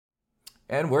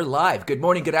And we're live. Good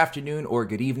morning, good afternoon, or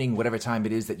good evening, whatever time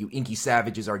it is that you inky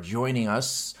savages are joining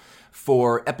us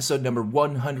for episode number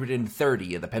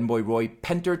 130 of the Penboy Roy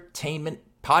Pentertainment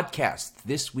Podcast.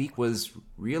 This week was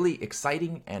really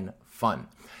exciting and fun.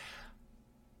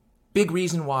 Big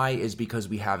reason why is because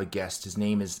we have a guest. His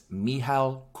name is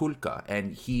Michal,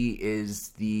 and he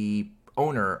is the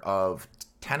owner of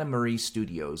Tamenuri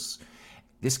Studios.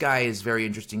 This guy is very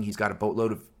interesting. He's got a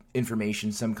boatload of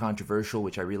information, some controversial,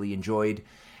 which I really enjoyed.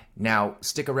 Now,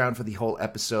 stick around for the whole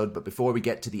episode, but before we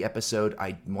get to the episode,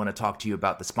 I want to talk to you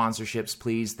about the sponsorships,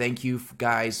 please. Thank you,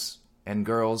 guys and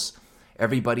girls,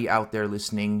 everybody out there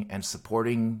listening and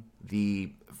supporting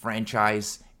the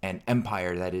franchise and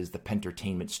empire that is the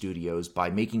Pentertainment Studios by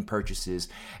making purchases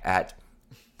at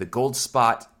the Gold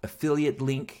Spot affiliate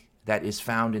link that is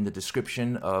found in the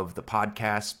description of the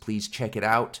podcast. Please check it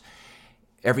out.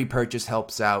 Every purchase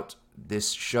helps out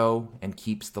this show and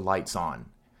keeps the lights on.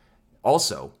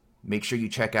 Also, make sure you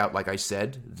check out, like I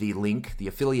said, the link, the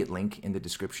affiliate link in the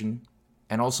description.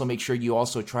 And also make sure you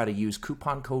also try to use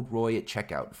coupon code ROY at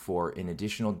checkout for an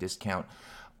additional discount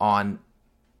on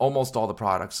almost all the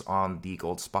products on the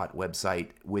Gold Spot website,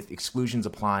 with exclusions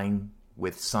applying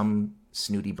with some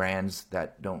snooty brands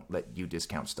that don't let you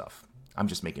discount stuff. I'm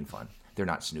just making fun. They're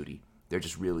not snooty. They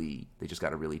just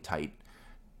got a really tight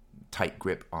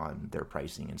grip on their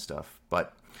pricing and stuff.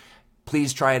 But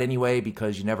please try it anyway,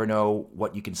 because you never know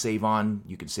what you can save on.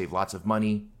 You can save lots of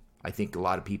money. I think a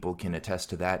lot of people can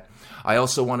attest to that. I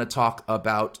also want to talk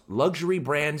about Luxury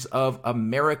Brands of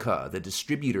America, the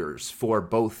distributors for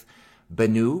both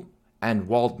Benu and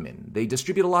Waldman. They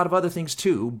distribute a lot of other things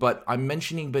too, but I'm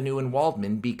mentioning Benu and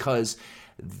Waldman because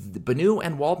Benu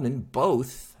and Waldman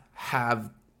both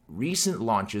have recent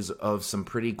launches of some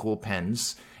pretty cool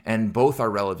pens, and both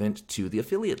are relevant to the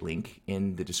affiliate link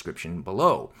in the description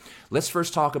below. Let's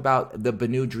first talk about the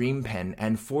Benu Dream Pen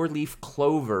and 4-Leaf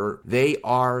Clover. They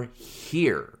are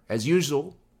here. As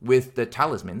usual with the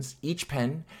talismans, each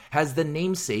pen has the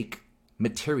namesake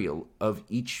material of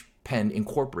each pen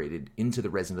incorporated into the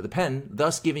resin of the pen,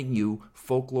 thus giving you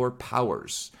folklore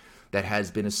powers that has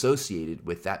been associated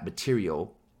with that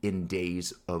material in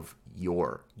days of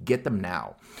yore. Get them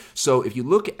now. So if you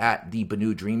look at the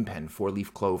Benu Dream Pen,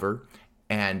 4-Leaf Clover,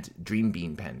 and Dream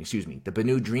Bean Pen, the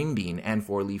Benu Dream Bean and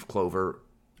 4-Leaf Clover,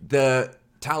 the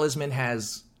talisman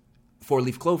has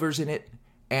 4-leaf clovers in it,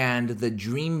 and the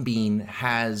Dream Bean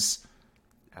has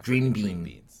Dream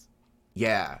beans.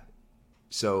 Yeah.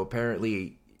 So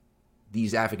apparently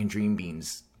these African Dream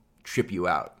Beans trip you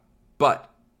out.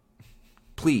 But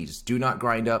please do not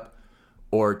grind up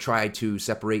or try to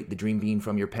separate the Dream Bean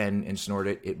from your pen and snort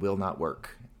it. It will not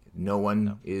work. No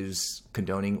one is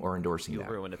condoning or endorsing that.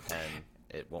 You'll ruin a pen.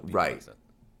 It won't be right. present.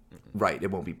 Right.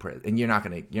 It won't be present, and you're not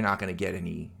gonna get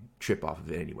any trip off of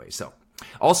it anyway. So,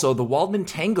 also the Waldman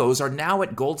Tangos are now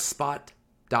at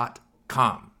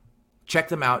goldspot.com. Check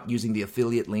them out using the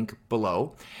affiliate link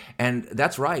below. And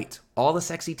that's right, all the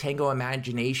sexy tango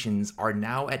imaginations are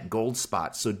now at Gold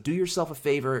Spot. So do yourself a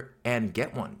favor and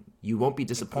get one. You won't be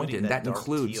disappointed. Including that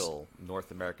includes dark teal North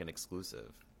American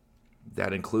exclusive.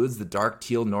 That includes the dark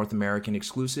teal North American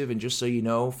exclusive. And just so you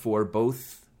know, for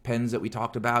both pens that we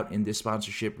talked about in this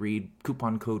sponsorship read,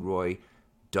 coupon code ROY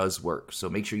does work. So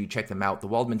make sure you check them out. The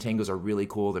Waldman Tangos are really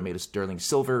cool. They're made of sterling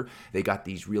silver. They got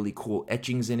these really cool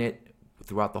etchings in it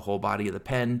throughout the whole body of the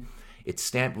pen. It's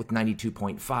stamped with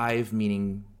 92.5,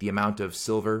 meaning the amount of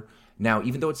silver. Now,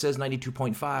 even though it says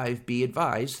 92.5, be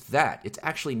advised that it's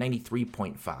actually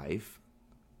 93.5.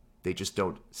 They just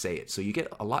don't say it. So you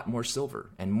get a lot more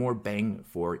silver and more bang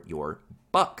for your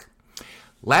buck.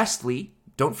 Lastly,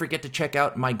 don't forget to check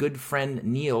out my good friend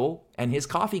Neil and his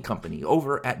coffee company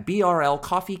over at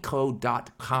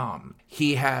brlcoffeeco.com.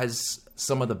 He has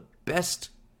some of the best,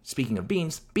 speaking of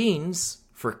beans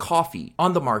for coffee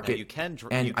on the market.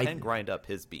 Now you can grind up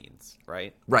his beans,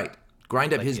 right? Right.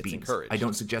 Grind up Like his it's beans. encouraged. I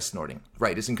don't suggest snorting.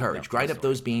 Right, it's encouraged. No, Grind up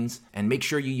those beans and make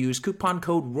sure you use coupon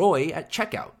code ROY at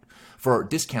checkout for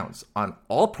discounts on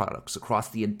all products across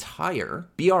the entire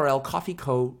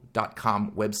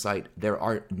brlcoffeeco.com website. There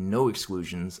are no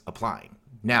exclusions applying.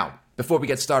 Now, before we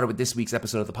get started with this week's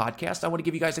episode of the podcast, I want to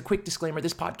give you guys a quick disclaimer.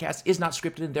 This podcast is not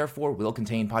scripted and therefore will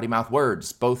contain potty mouth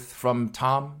words, both from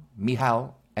Tom,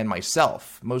 Michal, and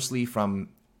myself, mostly from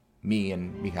me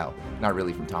and Michal, not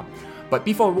really from Tom. But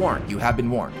be forewarned, you have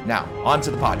been warned. Now, on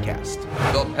to the podcast.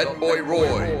 The Penboy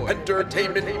Roy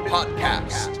Entertainment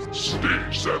Podcast.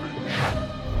 Stay savage.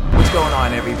 What's going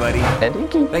on, everybody?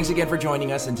 Thanks again for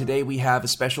joining us, and today we have a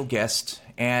special guest,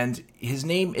 and his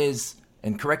name is,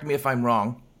 and correct me if I'm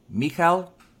wrong,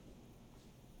 Michal,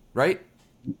 right?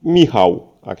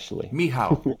 Michal, actually.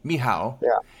 Michal.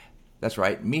 Yeah. That's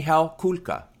right. Michal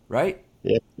Kulka, right?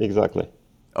 Yeah, exactly.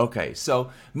 Okay,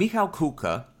 so Michal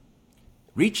Kulka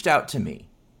reached out to me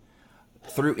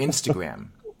through Instagram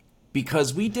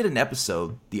because we did an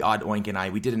episode, the Odd Oink and I,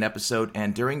 we did an episode,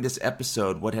 and during this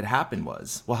episode, what happened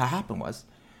was,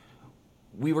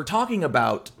 we were talking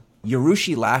about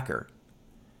Urushi lacquer,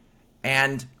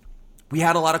 and we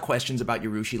had a lot of questions about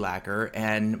Urushi lacquer,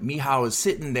 and Michal was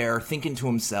sitting there thinking to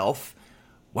himself,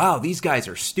 wow, these guys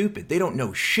are stupid. They don't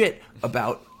know shit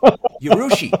about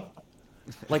Urushi.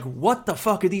 Like, what the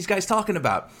fuck are these guys talking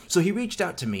about? So he reached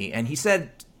out to me, and he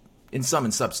said, in sum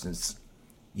and substance,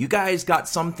 you guys got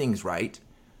some things right,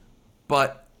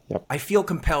 but I feel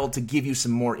compelled to give you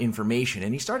some more information.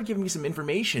 And he started giving me some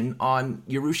information on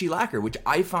Urushi lacquer, which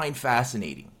I find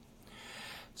fascinating.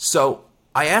 So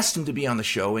I asked him to be on the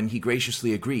show, and he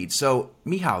graciously agreed. So,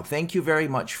 Michal, thank you very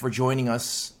much for joining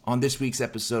us on this week's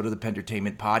episode of the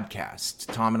Pentertainment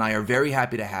Podcast. Tom and I are very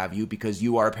happy to have you because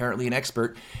you are apparently an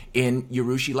expert in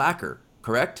Urushi lacquer,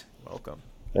 correct? Welcome.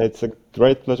 It's a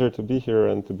great pleasure to be here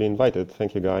and to be invited.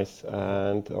 Thank you, guys.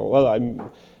 And well,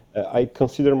 I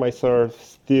consider myself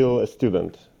still a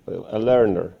student, a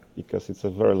learner, because it's a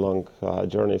very long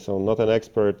journey. So not an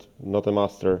expert, not a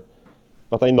master,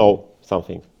 but I know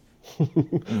something.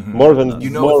 more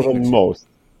than most.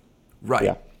 Right.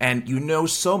 Yeah. And you know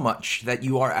so much that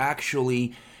you are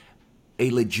actually a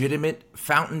legitimate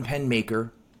fountain pen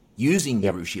maker using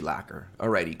Urushi lacquer.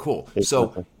 Alrighty, cool. Exactly.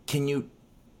 So can you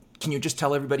just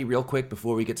tell everybody real quick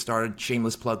before we get started,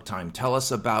 shameless plug time, tell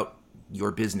us about your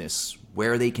business,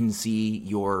 where they can see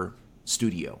your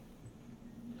studio.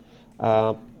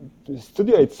 The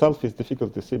studio itself is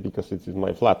difficult to see because it's in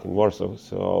my flat in Warsaw.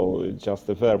 So just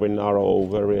a very narrow,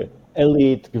 very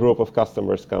elite group of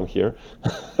customers come here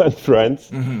and friends.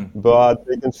 But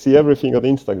they can see everything on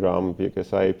Instagram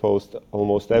because I post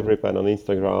almost every pen on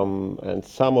Instagram and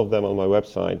some of them on my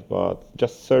website. But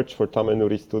just search for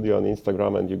Tamenuri Studio on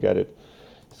Instagram and you get it.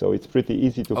 So it's pretty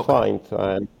easy to find.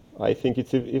 And I think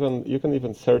it's even you can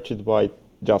even search it by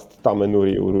just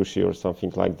Tamenuri Urushi or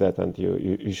something like that, and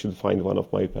you should find one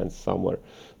of my pens somewhere.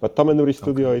 But Tamenuri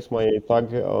Studio is my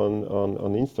tag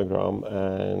on Instagram,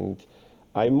 and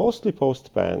I mostly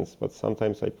post pens, but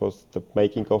sometimes I post the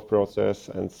making of process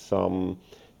and some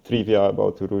trivia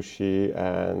about Urushi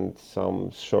and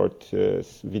some short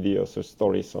videos or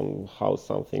stories on how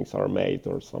some things are made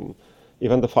or some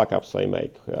even the fuck ups I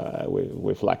make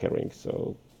with lacquering.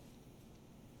 So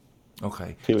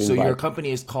so your company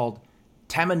is called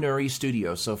Tamenuri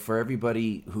Studio. So for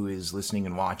everybody who is listening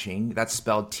and watching, that's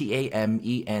spelled Tamenuri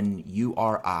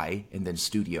and then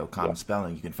studio, common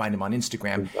spelling. You can find him on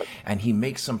Instagram, and he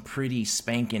makes some pretty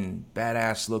spanking,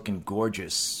 badass looking,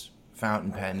 gorgeous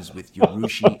fountain pens with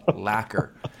Urushi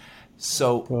lacquer.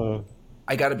 So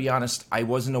I got to be honest, I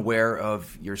wasn't aware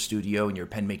of your studio and your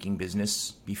pen making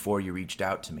business before you reached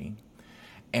out to me.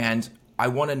 And I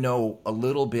want to know a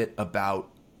little bit about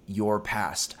your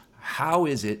past. How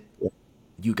is it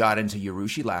you got into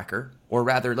Urushi lacquer, or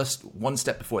rather, let's one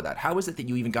step before that. How is it that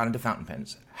you even got into fountain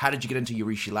pens? How did you get into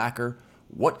Urushi lacquer?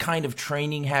 What kind of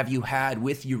training have you had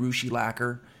with Urushi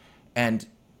lacquer? And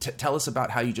tell us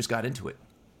about how you just got into it.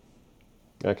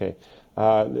 Okay.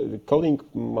 Calling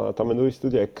Tamenuri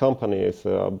Studio a company is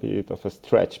a bit of a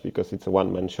stretch because it's a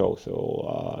one-man show.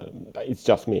 So it's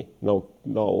just me, no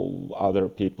other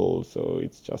people. So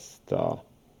it's just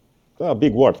a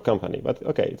big word company, but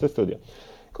okay, it's a studio.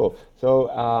 Cool. So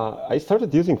I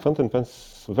started using fountain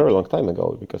pens a very long time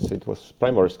ago because it was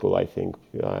primary school, I think.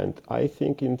 And I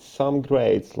think in some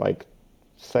grades, like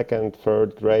second,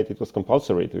 third grade, it was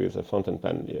compulsory to use a fountain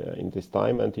pen in this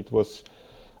time. And it was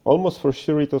almost for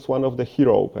sure it was one of the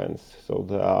hero pens. So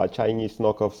the Chinese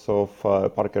knockoffs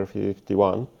of Parker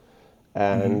 51.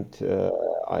 And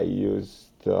I used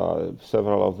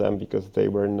several of them because they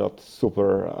were not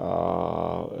super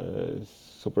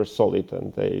solid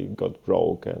and they got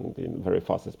broke and very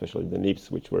fast, especially the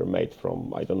nibs, which were made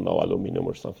from, I don't know, aluminum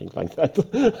or something like that.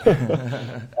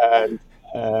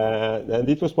 and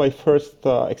it was my first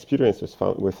experience with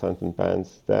fountain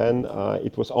pens. Then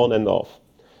it was on and off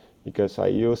because I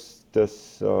used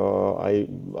this, I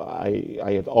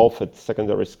had off at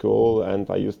secondary school and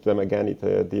I used them again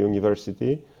at the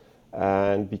university.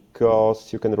 And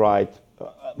because you can write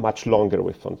much longer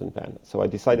with fountain pen. So I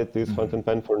decided to use fountain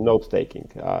pen for note taking.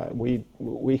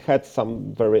 We had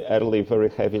some very early, very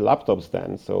heavy laptops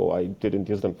then, so I didn't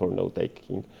use them for note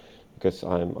taking because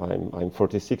I'm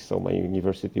 46, so my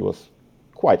university was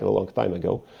quite a long time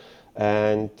ago.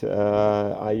 And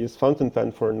I use fountain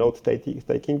pen for note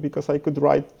taking because I could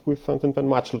write with fountain pen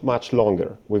much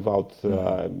longer without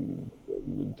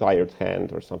tired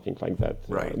hand or something like that.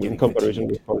 Right, In getting comparison,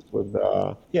 fatigued. of course, with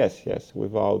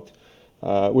without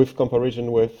with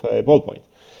comparison with ballpoint.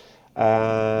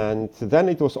 And then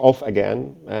it was off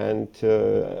again. And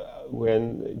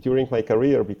when during my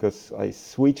career, because I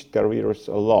switched careers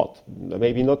a lot,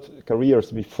 maybe not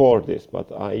careers before this,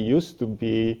 but I used to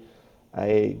be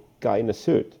a guy in a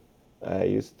suit. I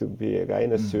used to be a guy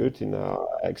in a suit in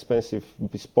expensive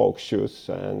bespoke shoes,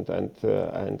 and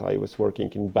I was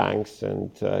working in banks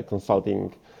and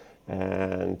consulting,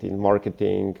 and in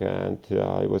marketing, and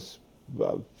I was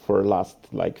for the last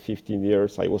like 15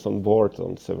 years I was on board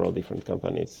on several different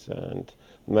companies and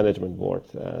management board,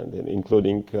 and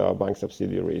including bank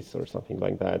subsidiaries or something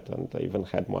like that, and I even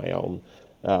had my own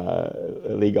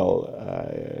legal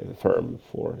firm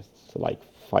for like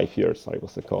 5 years. I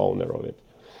was a co-owner of it.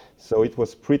 So it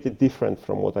was pretty different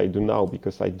from what I do now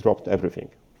because I dropped everything.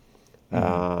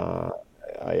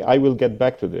 I will get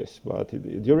back to this, but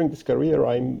during this career,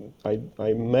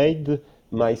 I made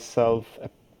myself a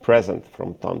present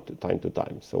from time to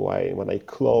time. So when I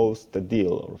closed the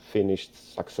deal or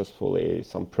finished successfully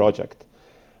some project,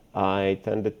 I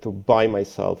tended to buy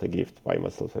myself a gift, buy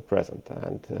myself a present,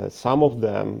 and some of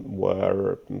them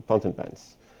were fountain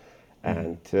pens.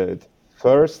 And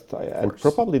first, Of and course.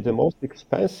 probably the most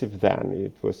expensive then,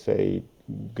 it was a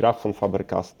Graf von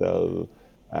Faber-Castell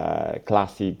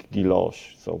classic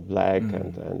guilloche, so black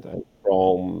and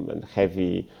chrome and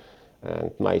heavy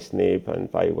and nice nib. And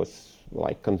I was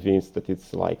like convinced that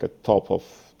it's like a top of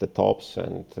the tops,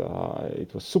 and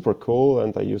it was super cool.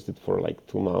 And I used it for like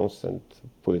 2 months and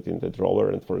put it in the drawer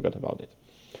and forgot about it.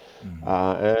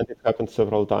 And it happened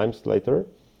several times later.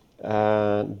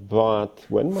 But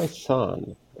when my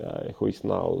son, who is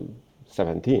now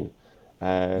 17,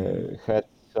 had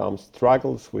some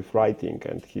struggles with writing,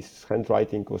 and his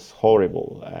handwriting was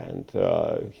horrible, and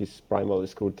his primary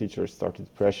school teacher started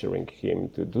pressuring him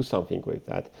to do something with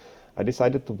that, I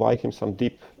decided to buy him some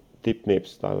deep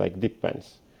nibs, like dip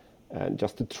pens, and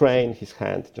just to train his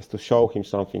hand, just to show him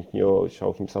something new,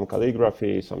 show him some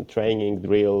calligraphy, some training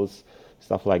drills,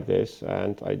 stuff like this.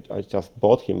 And I just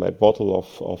bought him a bottle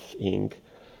of ink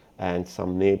and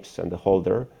some nibs and a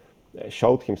holder,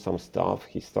 showed him some stuff.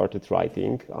 He started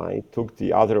writing. I took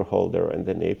the other holder and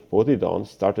the nib, put it on,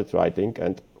 started writing,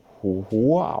 and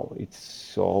wow, it's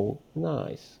so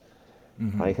nice.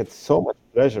 I had so much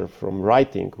pleasure from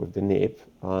writing with the nib.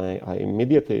 I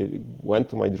immediately went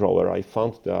to my drawer. I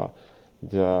found the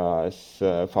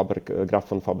Graf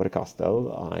von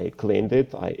Faber-Castell. I cleaned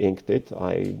it. I inked it.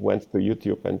 I went to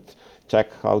YouTube and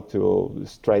checked how to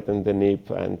straighten the nib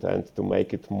and to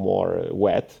make it more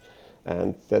wet.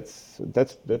 And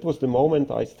that was the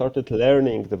moment I started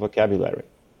learning the vocabulary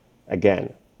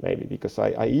again, maybe because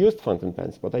I used fountain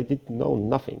pens, but I did know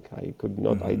nothing. I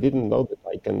didn't know that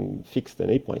I can fix the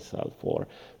nib myself or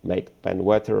make pen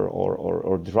wetter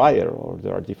or drier, or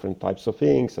there are different types of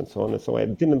inks and so on and so on. I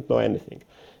didn't know anything.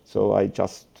 So I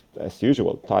just, as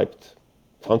usual, typed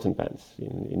fountain pens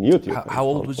in YouTube and How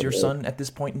old found was some your work. son at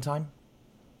this point in time?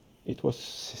 It was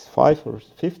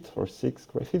fifth or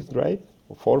sixth grade, fifth grade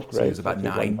or fourth So he grade, was about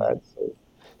something like 9. that.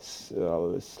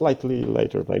 So slightly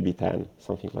later, maybe 10,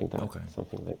 something like that, Okay.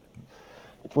 something like that.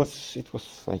 It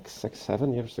was like 6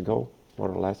 7 years ago, more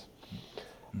or less.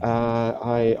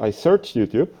 I searched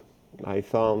YouTube. I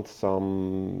found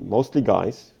some mostly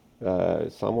guys,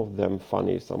 some of them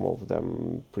funny, some of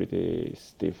them pretty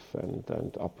stiff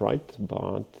and upright,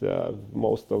 but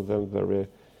most of them very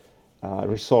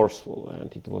resourceful.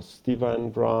 And it was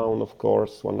Stephen Brown, of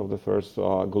course, one of the first,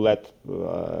 Goulet,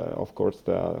 of course,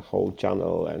 the whole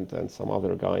channel, and some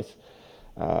other guys,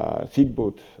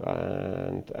 Figboot,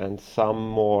 and some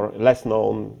more less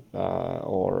known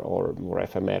or more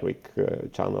ephemeric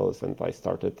channels. And I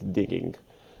started digging.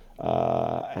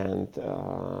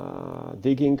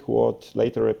 Digging what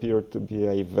later appeared to be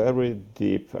a very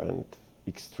deep and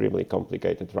extremely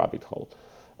complicated rabbit hole,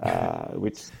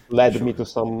 which led me Sure. to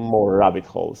some more rabbit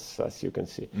holes, as you can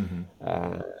see.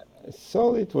 Uh,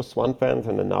 so it was one pen,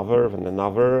 and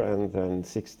another, and then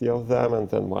 60 of them, and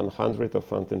then 100 of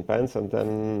fountain pens, and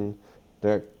then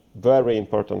the very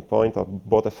important point, I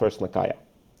bought a first Nakaya.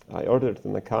 I ordered the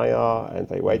Nakaya,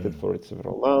 and I waited for it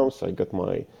several months. I got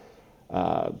my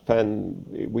pen,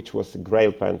 which was a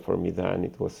grail pen for me then.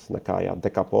 It was Nakaya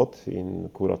Decapot in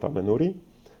Kuro Tamenuri,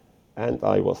 and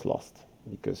I was lost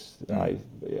because I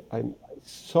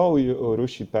saw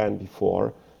Urushi pen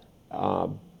before, uh,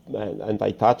 and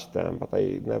I touched them, but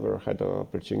I never had the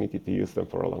opportunity to use them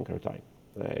for a longer time.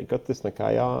 I got this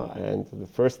Nakaya, and the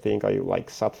first thing I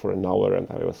sat for an hour and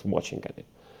I was watching at it.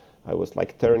 I was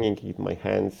turning it in my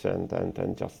hands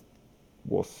and just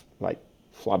was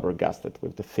flabbergasted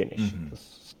with the finish. It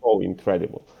was so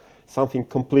incredible. Something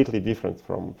completely different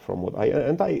from what I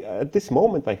at this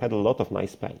moment I had a lot of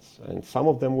nice pens, and some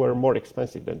of them were more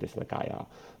expensive than this Nakaya.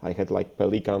 I had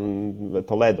Pelikan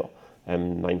Toledo,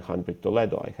 M900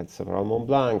 Toledo. I had several Mont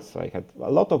Blancs. I had a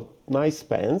lot of nice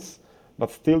pens, but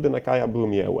still the Nakaya blew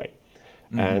me away.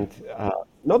 And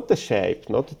not the shape,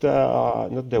 not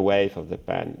the wave of the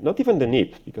pen, not even the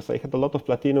nib, because I had a lot of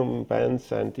platinum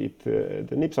pens, and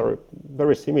the nibs are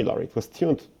very similar. It was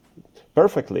tuned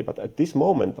perfectly, but at this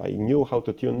moment I knew how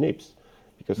to tune nibs,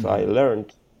 because I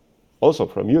learned also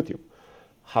from YouTube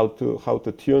how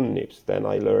to tune nibs. Then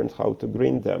I learned how to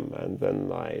grind them, and then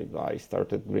I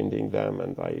started grinding them,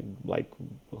 and I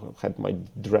had my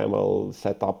Dremel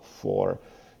set up for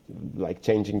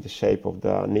changing the shape of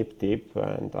the nib tip,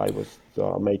 and I was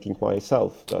making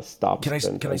myself the stops.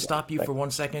 Can I stop you for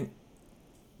 1 second?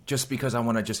 Just because I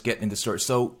want to just get into the story.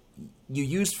 So you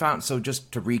used fountain. So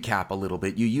just to recap a little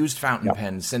bit, you used fountain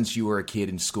pens since you were a kid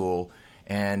in school,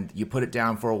 and you put it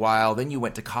down for a while. Then you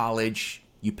went to college.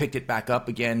 You picked it back up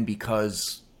again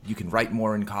because you can write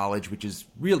more in college, which is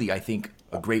really, I think,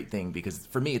 a great thing, because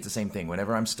for me, it's the same thing.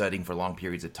 Whenever I'm studying for long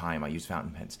periods of time, I use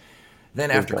fountain pens.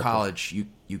 Then after college,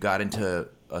 you got into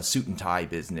a suit and tie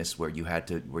business where you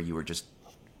were just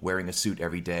wearing a suit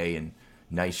every day and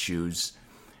nice shoes.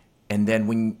 And then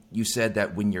when you said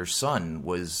that when your son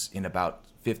was in about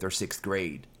 5th or 6th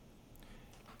grade,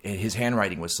 his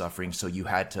handwriting was suffering, so you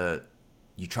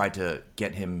tried to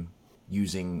get him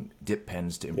using dip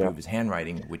pens to improve his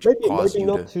handwriting, which caused you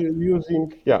not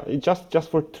using just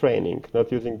for training,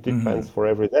 not using dip pens for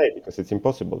every day, because it's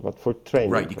impossible, but for training.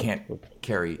 Right, you can't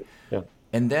carry. Yeah.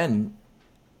 And then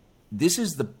this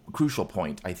is the crucial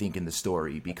point, I think, in the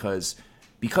story, because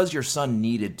your son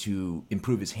needed to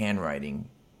improve his handwriting,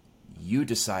 you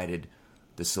decided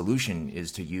the solution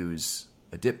is to use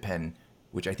a dip pen,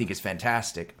 which I think is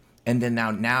fantastic. And then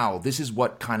now this is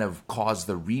what kind of caused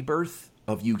the rebirth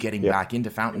of you getting back into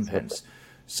fountain pens.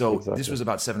 So this was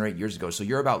about 7 or 8 years ago. So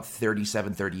you're about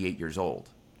 37, 38 years old,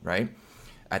 right?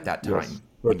 At that time,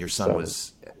 when your son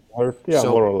was... more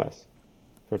or less.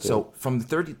 38. So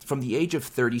from the age of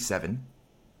 37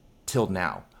 till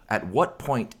now, at what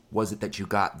point was it that you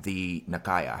got the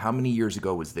Nakaya? How many years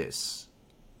ago was this?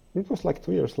 It was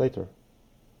 2 years later.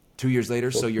 2 years later,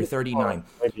 so you're 39.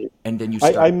 Maybe. And then you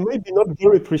start... I may be not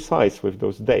very precise with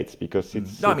those dates, because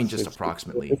it's... No, I mean just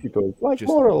approximately. Difficult.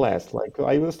 More or less.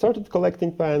 I started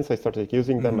collecting pens, I started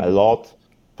using them a lot,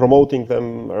 promoting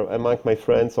them among my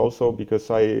friends also, because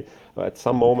at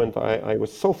some moment I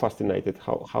was so fascinated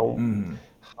how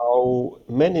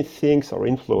many things are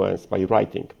influenced by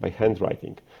writing, by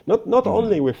handwriting. Not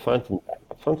only with fountain pen.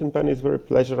 Fountain pen is a very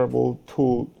pleasurable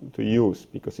tool to use,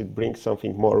 because it brings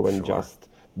something more than just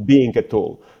being a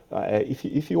tool.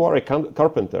 If you are a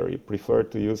carpenter, you prefer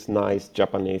to use nice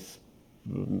Japanese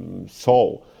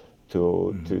saw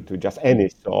to just any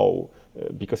saw,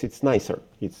 because it's nicer.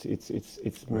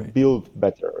 It's built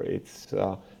better.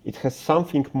 It has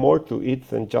something more to it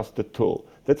than just a tool.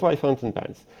 That's why fountain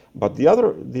pens. But the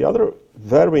other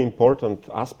very important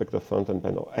aspect of fountain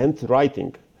pen and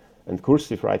writing, and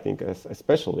cursive writing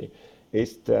especially,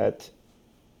 is that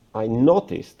I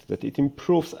noticed that it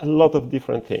improves a lot of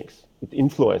different things. It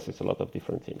influences a lot of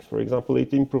different things. For example,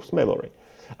 it improves memory.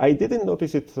 I didn't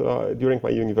notice it during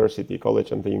my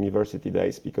college and the university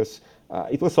days, because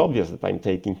it was obvious that I'm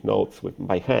taking notes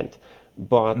by hand.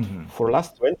 But for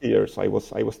last 20 years, I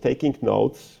was taking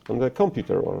notes on the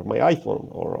computer or my iPhone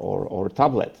or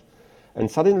tablet.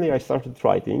 And suddenly I started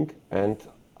writing, and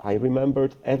I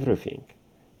remembered everything.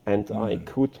 And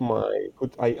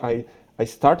I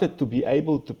started to be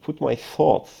able to put my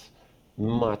thoughts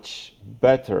much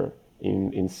better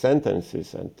in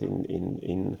sentences and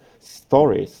in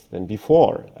stories than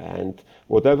before. And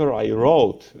whatever I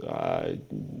wrote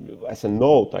as a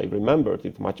note, I remembered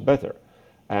it much better.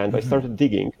 And I started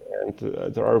digging, and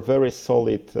there are very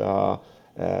solid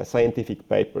scientific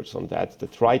papers on that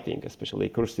writing, especially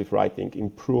cursive writing,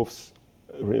 improves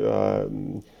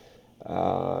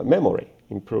memory.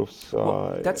 Improves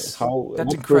that's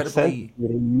what incredibly we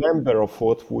remember of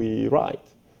what we write.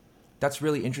 That's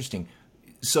really interesting.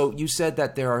 So you said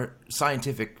that there are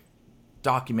scientific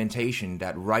documentation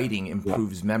that writing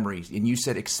improves memories, and you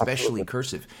said especially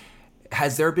cursive.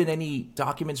 Has there been any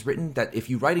documents written that if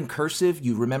you write in cursive,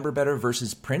 you remember better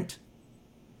versus print?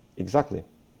 Exactly.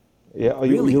 Yeah,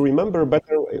 really? you remember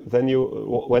better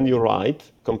when you write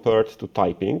compared to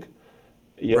typing.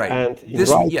 Yeah, Right. and in This,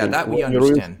 yeah, writing, that we when you use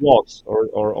understand. blocks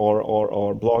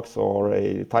or blocks or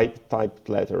a typed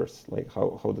letters, like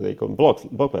how do they call them?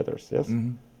 Block letters, yes?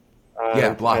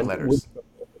 Yeah, block And with letters.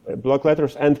 block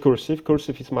letters and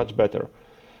cursive is much better.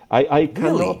 I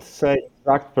cannot Really? say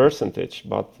exact percentage,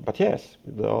 but yes,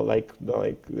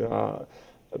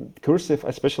 cursive,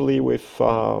 especially with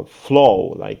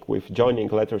flow, like with joining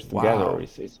letters together, Wow.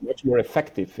 is much more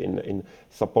effective in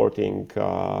supporting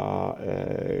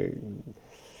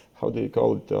how do you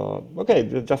call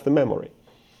it? Just the memory.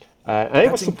 And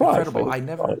I was That's surprised. I incredible. was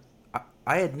surprised.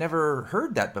 I had never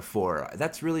heard that before.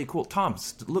 That's really cool. Tom,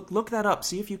 look that up.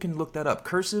 See if you can look that up.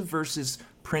 Cursive versus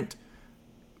print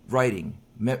writing,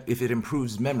 if it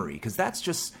improves memory, because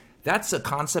that's a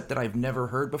concept that I've never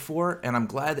heard before, and I'm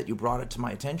glad that you brought it to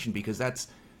my attention because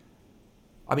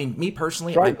I mean, me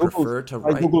personally, Try I Google, prefer to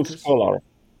try write Google cursive. Scholar.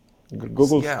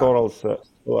 Google Yeah,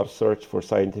 Scholar search for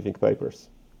scientific papers.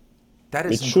 that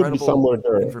It is should be incredible somewhere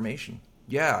there. information.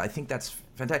 Yeah, I think that's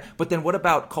fantastic. But then what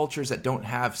about cultures that don't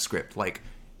have script, like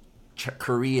I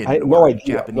Korean no or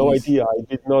idea, no Japanese? idea. I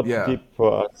did not Yeah. dig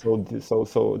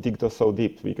so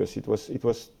deep because it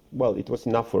was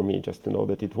enough for me just to know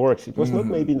that it works. It was not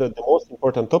maybe the most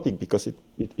important topic because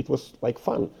it was like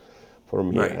fun for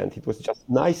me Right. and it was just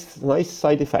nice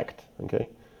side effect. Okay,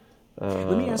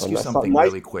 Let me ask a you something nice.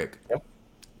 really quick. Yeah.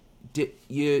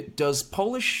 Does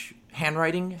Polish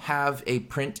handwriting have a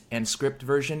print and script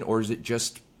version, or is it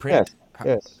just Yes,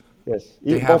 print? yes.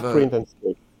 They have Both a. print and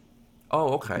script.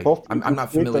 Oh, okay. Both print I'm and not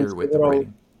script and familiar with the several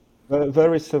writing.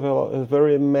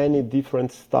 very many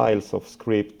different styles of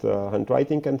script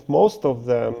handwriting, and most of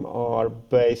them are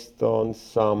based on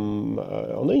some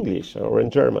on English or in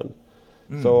German.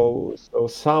 So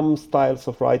some styles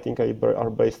of writing are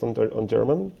based on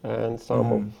German, and some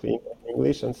of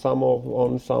English, and some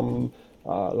on some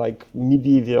like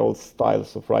medieval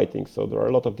styles of writing. So there are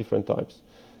a lot of different types.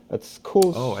 At Oh,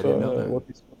 schools, I didn't know that. what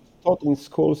is taught in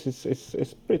schools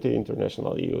is pretty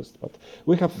internationally used, but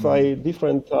we have a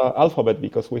different alphabet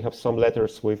because we have some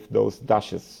letters with those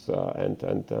dashes and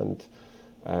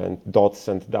dots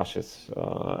and dashes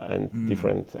and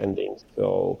different endings.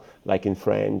 So, like in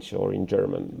French or in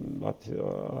German, but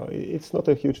it's not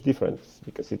a huge difference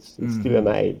because it's still an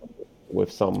A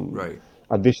with some Right.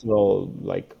 additional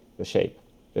like the shape.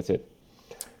 That's it.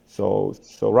 So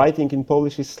writing in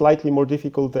Polish is slightly more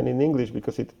difficult than in English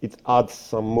because it adds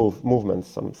some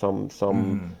movements, some.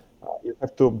 You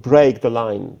have to break the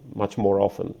line much more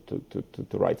often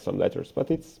to write some letters,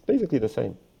 but it's basically the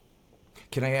same.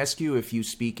 Can I ask you if you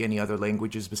speak any other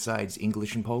languages besides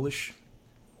English and Polish?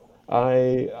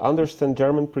 I understand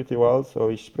German pretty well, so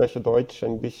ich spreche Deutsch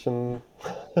ein bisschen,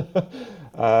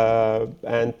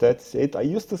 and that's it. I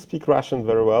used to speak Russian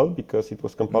very well because it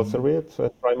was compulsory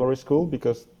at primary school.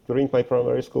 Because during my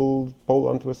primary school,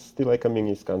 Poland was still a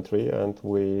communist country, and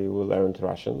we learned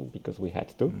Russian because we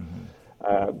had to.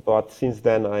 But since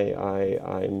then,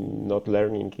 I'm not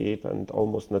learning it and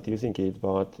almost not using it.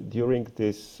 But during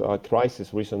this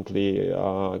crisis recently,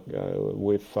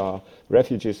 with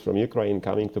refugees from Ukraine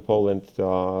coming to Poland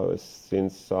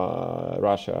since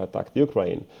Russia attacked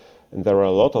Ukraine, and there are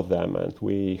a lot of them, and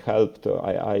we helped.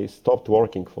 I stopped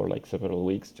working for like several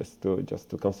weeks just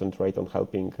to concentrate on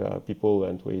helping people,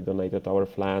 and we donated our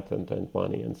flat and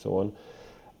money and so on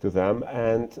to them,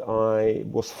 and I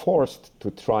was forced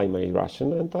to try my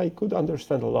Russian, and I could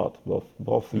understand a lot,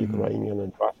 both Ukrainian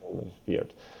and Russian was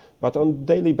weird. But on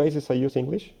daily basis, I use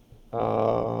English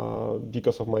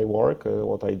because of my work,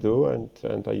 what I do,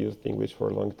 and I used English for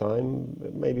a long time.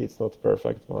 Maybe it's not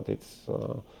perfect, but it's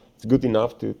good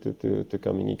enough to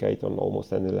communicate on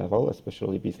almost any level,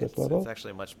 especially business It's level.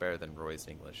 actually much better than Roy's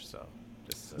English. So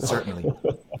just Certainly.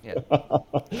 yeah.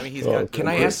 I mean, he's Well, got Can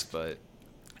good I words, ask? but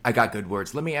I got good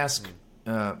words. Let me ask,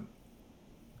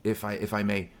 if I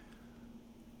may.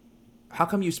 How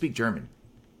come you speak German?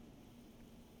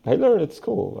 I learned at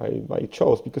school. I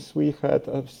chose because we had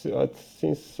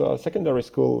since secondary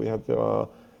school we had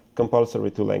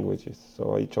compulsory two languages.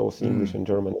 So I chose English and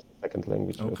German as the second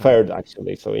language, Okay. third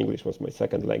actually. So English was my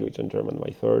second language and German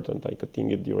my third, and I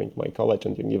continued during my college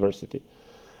and university.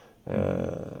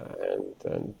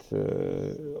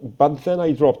 But then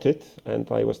I dropped it and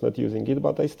I was not using it.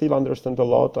 But I still understand a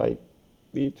lot.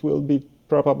 It will be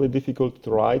probably difficult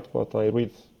to write, but I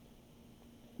read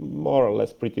more or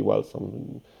less pretty well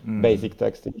some basic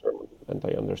text in German, and I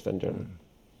understand German.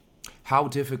 How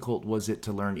difficult was it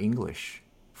to learn English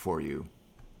for you?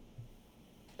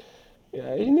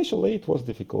 Yeah, initially it was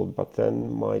difficult, but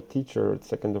then my teacher at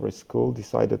secondary school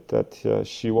decided that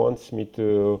she wants me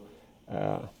to,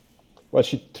 well,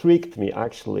 she tricked me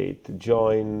actually to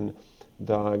join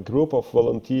the group of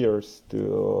volunteers to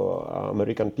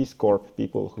American Peace Corps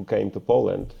people who came to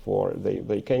Poland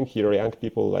they came here, young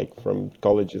people like from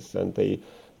colleges, and they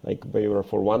were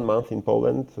for 1 month in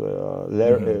Poland,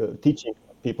 teaching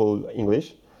people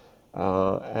English.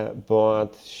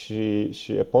 But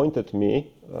she appointed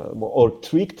me or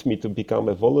tricked me to become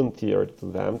a volunteer to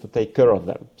them to take care of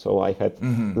them. So I had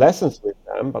lessons with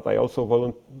them, but I also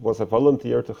was a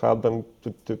volunteer to help them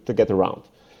to get around.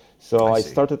 So I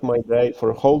started my day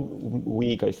for a whole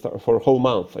week. For a whole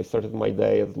month. I started my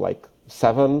day at like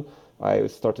 7. I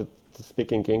started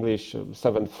speaking English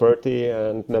 7:30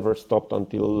 and never stopped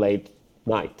until late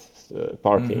night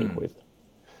partying with them.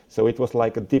 So it was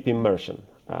like a deep immersion,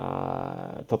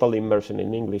 total immersion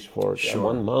in English for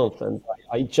 1 month, and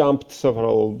I jumped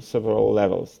several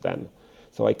levels then.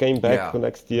 So I came back the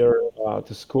next year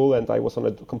to school, and I was on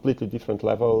a completely different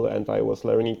level, and I was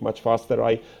learning much faster.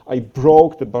 I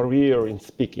broke the barrier in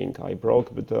speaking. I broke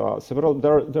there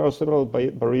are several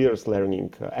barriers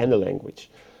learning any language.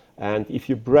 And if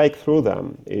you break through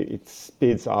them, it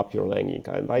speeds up your learning.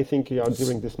 And I think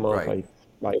during this month,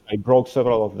 I broke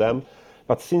several of them.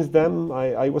 But since then,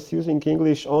 I was using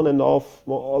English on and off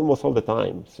almost all the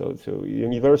time. So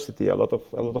university, a lot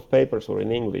of papers were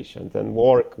in English, and then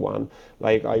work one.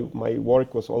 My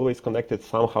work was always connected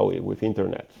somehow with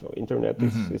internet. So internet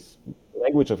is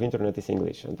language of internet is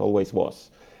English, and always was.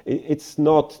 It's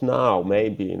not now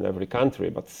maybe in every country,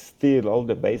 but still all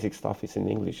the basic stuff is in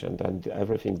English, and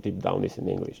everything deep down is in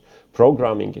English.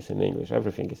 Programming is in English.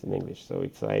 Everything is in English. So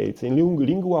it's in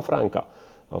lingua franca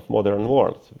of modern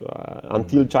world,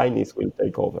 until Chinese will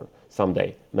take over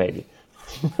someday, maybe.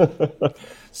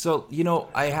 So,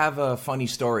 I have a funny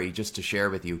story just to share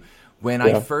with you. When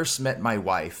I first met my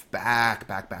wife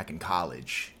back in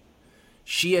college,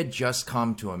 she had just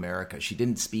come to America. She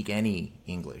didn't speak any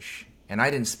English, and I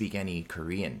didn't speak any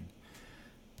Korean.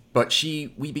 But she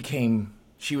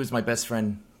was my best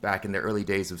friend back in the early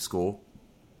days of school.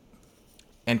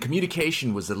 And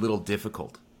communication was a little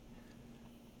difficult.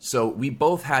 So we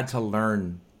both had to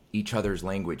learn each other's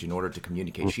language in order to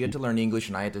communicate. She had to learn English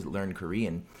and I had to learn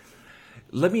Korean.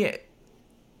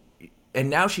 And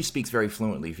now she speaks very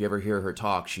fluently. If you ever hear her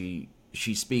talk, she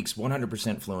speaks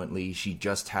 100% fluently. She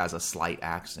just has a slight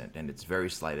accent, and it's very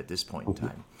slight at this point in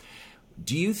time.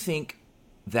 Do you think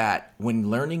that when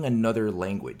learning another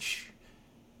language,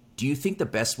 do you think the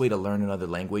best way to learn another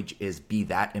language is be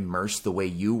that immersed the way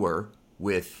you were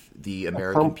with the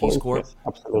American Peace Corps? Yes,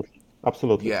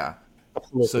 absolutely. Yeah.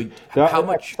 Absolutely. So how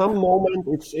much? At some moment,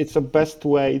 it's the best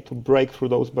way to break through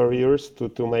those barriers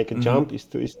to make a jump is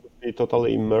to be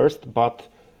totally immersed, but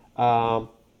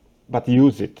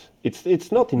use it.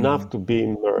 It's not enough to be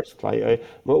immersed.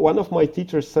 One of my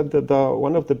teachers said that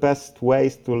one of the best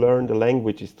ways to learn the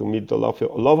language is to meet the love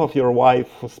of your wife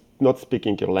who's not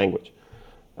speaking your language.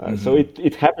 So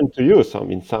it happened to you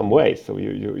in some way. So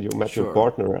you met your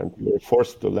partner and you were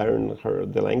forced to learn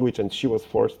the language, and she was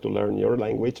forced to learn your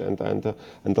language and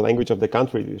the language of the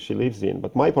country she lives in.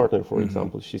 But my partner, for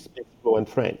example, she speaks fluent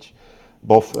French,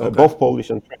 both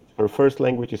Polish and French. Her first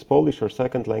language is Polish, her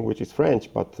second language is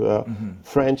French, but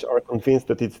French are convinced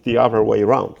that it's the other way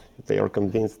around. They are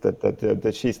convinced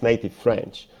that she's native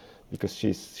French, because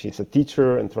she's a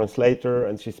teacher and translator,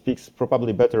 and she speaks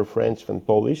probably better French than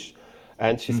Polish.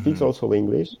 And she speaks also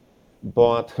English,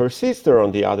 but her sister,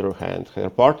 on the other hand, her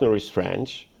partner is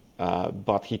French,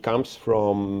 but he comes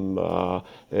from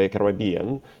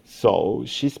Caribbean, so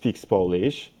she speaks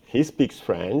Polish, he speaks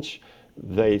French.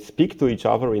 They speak to each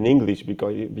other in English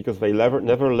because they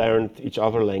never learned each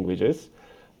other languages,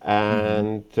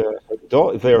 and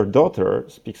their daughter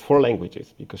speaks 4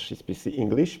 languages because she speaks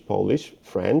English, Polish,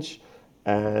 French,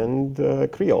 and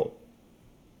Creole.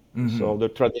 So the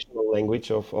traditional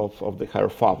language of her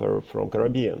father from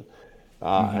Caribbean.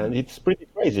 And it's pretty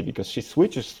crazy because she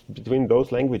switches between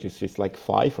those languages. She's like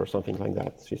 5 or something like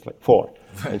that. She's like 4.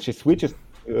 And she switches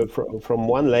from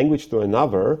one language to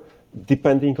another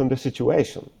depending on the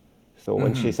situation. So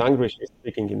when she's angry, she's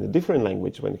speaking in a different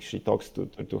language. When she talks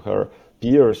to her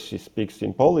peers, she speaks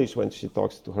in Polish. When she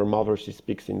talks to her mother, she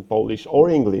speaks in Polish or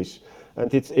English.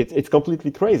 And it's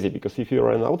completely crazy because if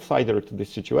you're an outsider to this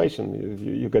situation,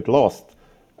 you get lost.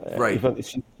 Even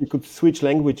you could switch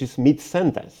languages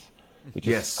mid-sentence, which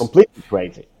is completely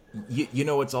crazy.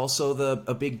 It's also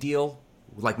a big deal.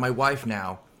 Like my wife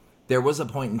now, there was a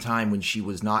point in time when she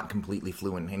was not completely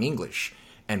fluent in English.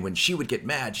 And when she would get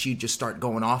mad, she'd just start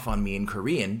going off on me in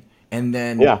Korean. And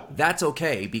then that's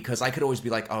okay because I could always be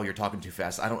like, oh, you're talking too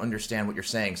fast. I don't understand what you're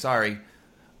saying. Sorry.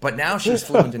 But now she's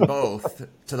fluent in both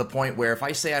to the point where if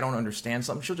I say I don't understand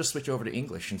something, she'll just switch over to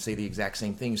English and say the exact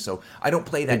same thing. So I don't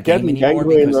play that game Getting anymore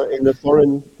angry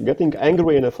because getting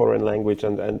angry in a foreign language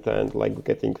and like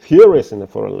getting furious in a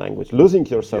foreign language, losing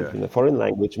yourself Yeah. in a foreign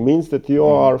language means that you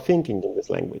are thinking in this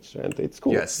language, and it's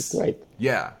cool. It's yes, great.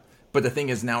 yeah. But the thing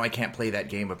is, now I can't play that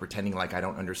game of pretending like I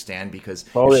don't understand because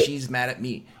Sorry. if she's mad at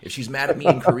me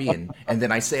in Korean, and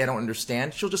then I say I don't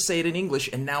understand, she'll just say it in English,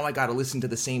 and now I got to listen to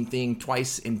the same thing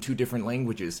twice in two different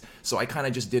languages. So I kind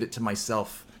of just did it to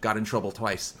myself, got in trouble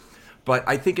twice. But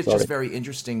I think it's Sorry. just very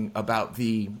interesting about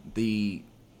the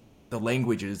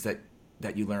languages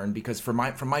that you learn, because from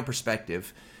my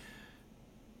perspective,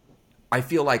 I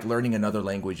feel like learning another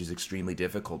language is extremely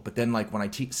difficult. But then, like when I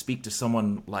speak to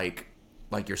someone like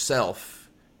yourself,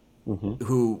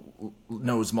 who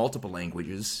knows multiple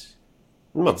languages,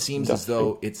 No, it seems as that's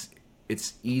though true.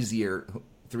 it's easier.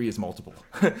 Three is multiple.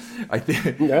 Yeah, I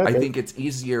okay. think it's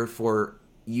easier for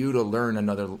you to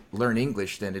learn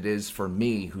English than it is for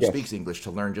me who Yes. speaks English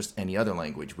to learn just any other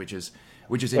language, which is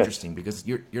Yes. interesting because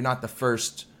you're not the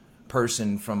first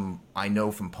person I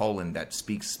know from Poland that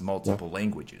speaks Yeah. multiple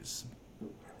languages.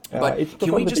 But It's can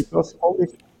we probably just because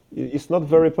Polish is not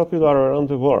very popular around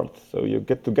the world. So you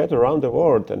get to get around the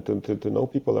world and to know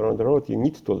people around the world, you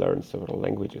need to learn several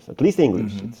languages, at least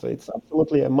English. It's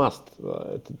absolutely a must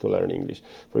to learn English.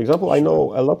 For example, I know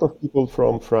a lot of people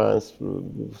from France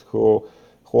who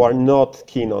are not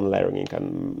keen on learning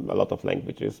a lot of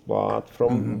languages, but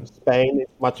from Spain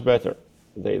it's much better.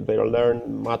 They learn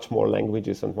much more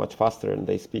languages and much faster, and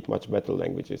they speak much better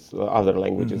languages, other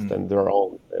languages than their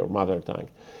mother tongue.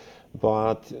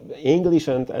 But English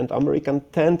and American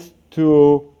tend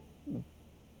to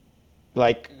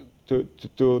like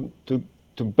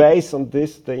to base on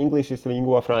this. The English is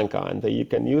lingua franca, and you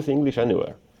can use English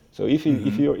anywhere. So if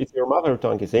your mother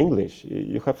tongue is English,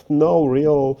 you have no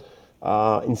real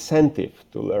incentive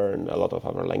to learn a lot of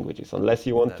other languages unless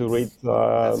you want to read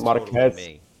That's totally Marquez,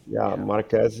 me. yeah, Yeah.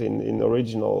 Marquez in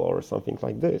original or something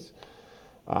like this.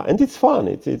 And it's fun.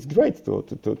 It's great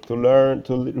to learn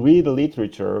to read the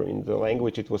literature in the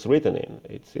language it was written in.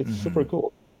 It's super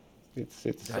cool. It's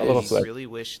a lot of I fun. really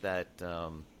wish that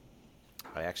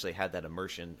I actually had that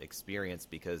immersion experience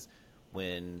because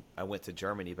when I went to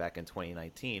Germany back in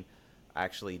 2019, I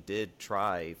actually did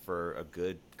try for a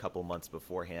good couple months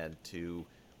beforehand to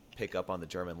pick up on the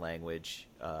German language.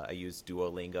 I used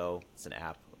Duolingo. It's an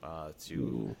app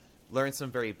to learn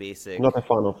some very basic, Not a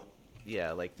fan of.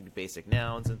 yeah, like basic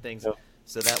nouns and things. Yeah.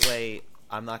 So that way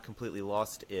I'm not completely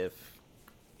lost if,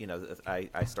 if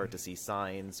I start to see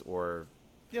signs or,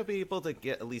 be able to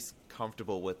get at least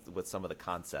comfortable with some of the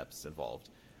concepts involved.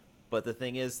 But the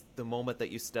thing is, the moment that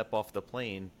you step off the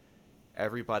plane,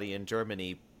 everybody in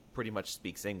Germany pretty much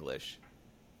speaks English.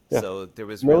 Yeah. So there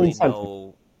was No really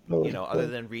incentive. other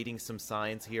than reading some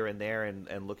signs here and there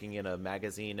and looking in a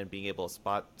magazine and being able to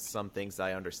spot some things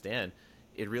I understand,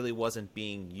 it really wasn't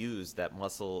being used. That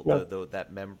muscle, No.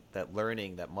 that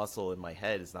learning, that muscle in my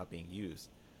head is not being used.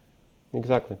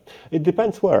 Exactly. It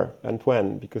depends where and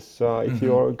when, because if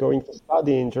you're going to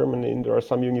study in Germany, there are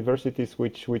some universities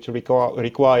which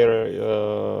require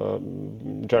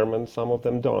German, some of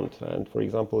them don't. And for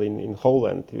example, in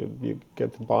Holland, you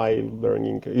get by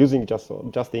learning using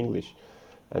just English,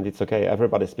 and it's okay.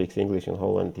 Everybody speaks English in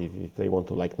Holland if they want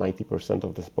to. Like 90%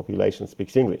 of the population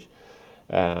speaks English.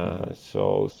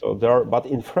 So there are, but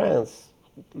in France,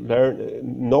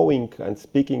 knowing and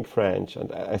speaking French and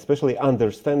especially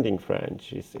understanding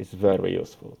French is very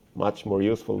useful, much more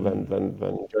useful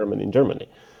than German in Germany.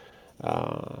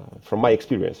 From my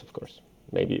experience, of course.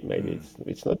 Maybe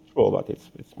it's not true, but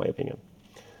it's my opinion.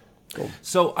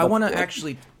 So I But want to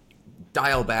actually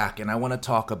dial back and I want to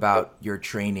talk about your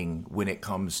training when it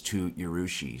comes to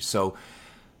Urushi. So,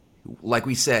 like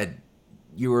we said,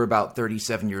 you were about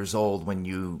 37 years old when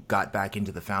you got back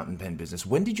into the fountain pen business.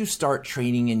 When did you start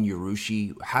training in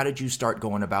Urushi? How did you start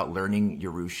going about learning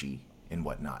Urushi and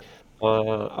whatnot?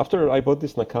 After I bought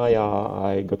this Nakaya,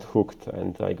 I got hooked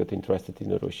and I got interested in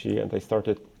Urushi and I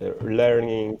started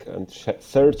learning and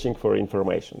searching for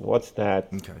information. What's that?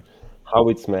 Okay. How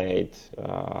it's made,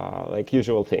 like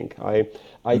usual thing.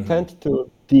 I tend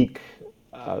to dig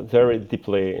very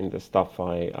deeply in the stuff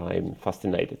I'm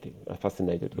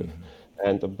fascinated with.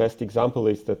 And the best example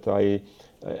is that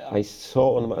I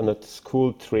saw on a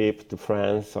school trip to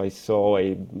France, I saw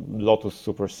a Lotus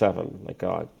Super 7, like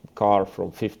a car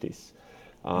from 50s.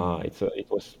 It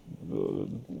was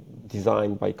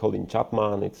designed by Colin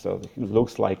Chapman. It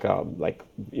looks like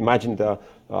imagine the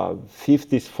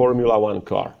 50s Formula One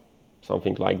car,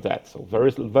 something like that. So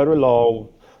very low,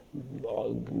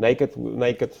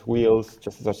 naked wheels,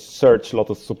 just search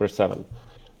Lotus Super 7.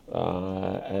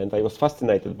 And I was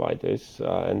fascinated by this,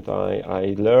 and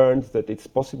I learned that it's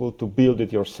possible to build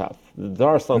it yourself. There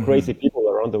are some crazy people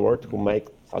around the world who make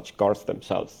such cars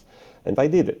themselves, and I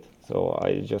did it. So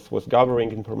I just was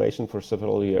gathering information for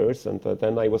several years, and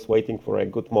then I was waiting for a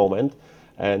good moment,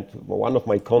 and one of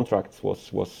my contracts was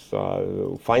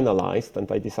finalized, and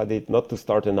I decided not to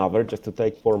start another, just to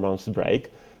take 4 months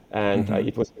break, and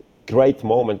it was a great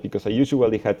moment because I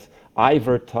usually had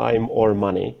either time or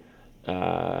money.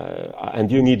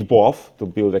 And you need both to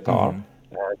build a car. And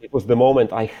it was the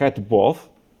moment I had both,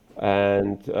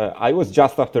 and I was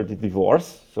just after the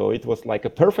divorce, so it was like a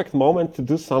perfect moment to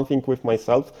do something with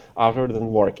myself other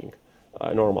than working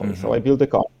normally. So I built a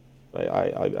car.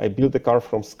 I built the car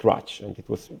from scratch, and it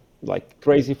was like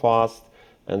crazy fast,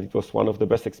 and it was one of the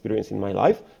best experiences in my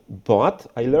life. But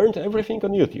I learned everything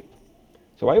on YouTube.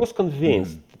 So I was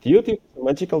convinced that YouTube is a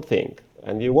magical thing,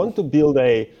 and you want to build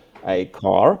a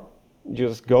car,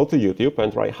 just go to YouTube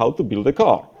and try how to build a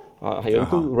car. You want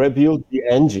to rebuild the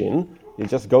engine, you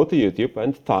just go to YouTube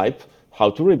and type how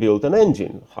to rebuild an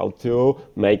engine, how to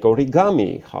make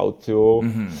origami, how to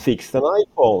fix an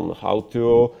iPhone, how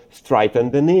to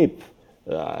straighten the nib,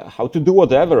 how to do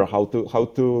whatever, how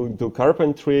to do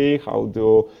carpentry, how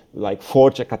to like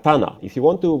forge a katana. If you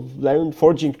want to learn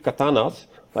forging katanas,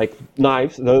 like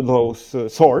knives, those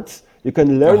swords, you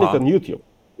can learn it on YouTube.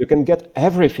 You can get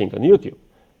everything on YouTube.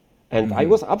 And I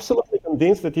was absolutely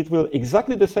convinced that it will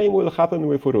exactly the same will happen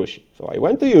with Urushi. So I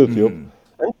went to YouTube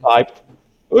and typed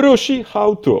Urushi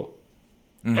how to.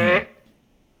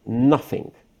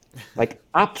 Nothing. Like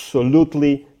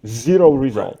absolutely zero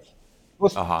results.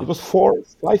 It was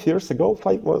 5 years ago,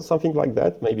 something like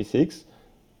that, maybe 6,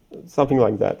 something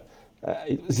like that.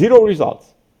 Zero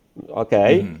results.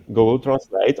 Okay, Google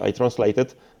Translate. I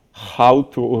translated how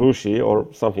to Urushi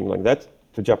or something like that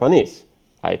to Japanese.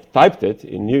 I typed it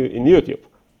in YouTube.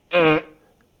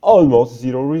 Almost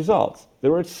zero results.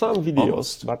 There were some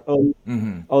videos, but on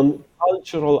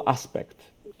cultural aspect.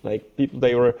 Like people,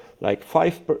 they were like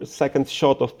 5-second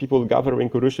shot of people gathering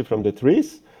Urushi from the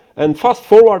trees, and fast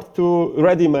forward to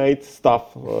ready-made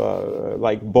stuff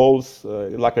like bowls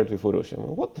lacquered with Urushi.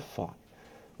 What the fuck?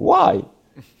 Why?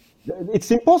 It's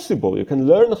impossible. You can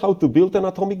learn how to build an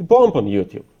atomic bomb on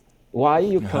YouTube. Why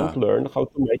you can't learn how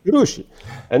to make Urushi?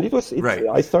 And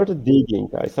I started digging.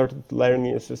 I started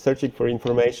learning, searching for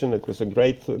information. It was a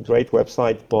great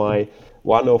website by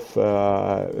one of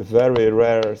very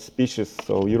rare species,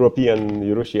 so European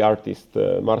Urushi artist,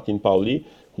 Martin Pauli.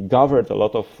 He gathered a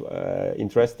lot of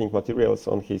interesting materials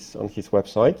on his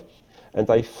website, and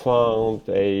I found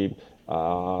a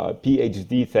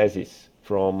PhD thesis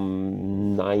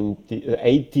from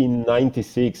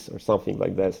 1896 or something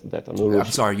like that on Urushi.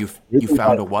 I'm sorry, you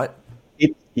found a what?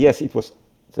 Yes, it was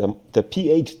the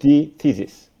PhD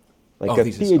thesis, like a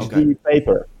thesis. PhD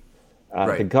paper.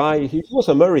 Right. The guy, he was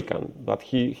American, but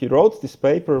he wrote this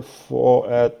paper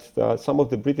at some of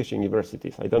the British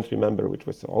universities. I don't remember which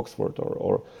was Oxford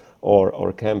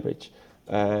or Cambridge.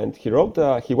 And he went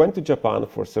to Japan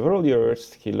for several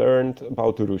years. He learned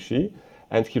about Urushi.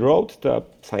 And he wrote the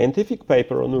scientific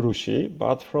paper on Urushi,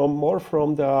 but more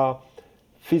from the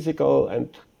physical and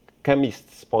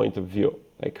chemist's point of view,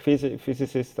 like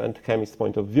physicist and chemist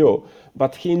point of view.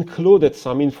 But he included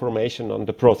some information on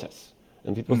the process,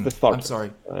 and it was the start. I'm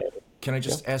sorry. Can I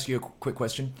just ask you a quick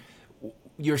question?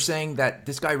 You're saying that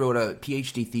this guy wrote a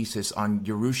PhD thesis on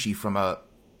Urushi from a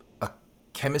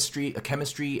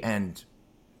chemistry and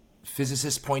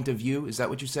physicist point of view. Is that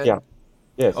what you said? Yeah.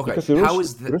 Yes. Okay.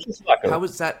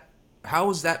 How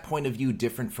is that point of view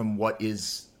different from what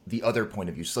is the other point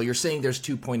of view? So you're saying there's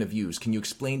 2 point of views. Can you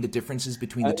explain the differences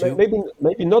between the two?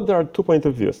 Maybe not. There are 2 point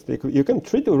of views. You can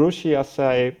treat Urushi as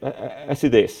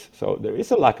it is. So there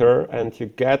is a lacquer, and you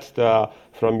get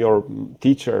from your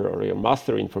teacher or your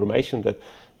master information that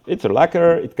it's a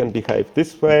lacquer. It can behave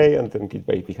this way, and then it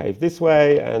may behave this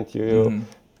way, and you.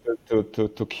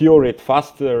 To cure it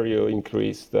faster, you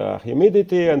increase the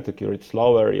humidity, and to cure it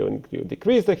slower, you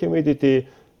decrease the humidity.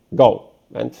 Go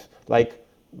and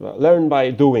learn by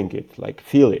doing it, like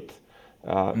feel it.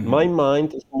 My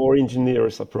mind is more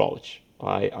engineer's approach.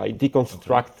 I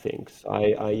deconstruct things.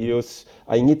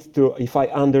 If I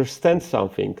understand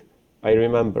something, I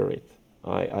remember it.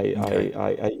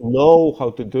 I know how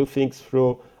to do things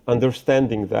through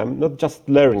understanding them, not just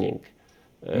learning.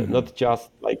 Not just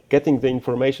like getting the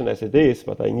information as it is,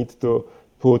 but I need to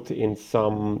put in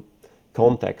some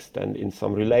context and in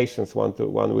some relations one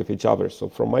with each other. So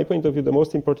from my point of view, the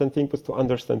most important thing was to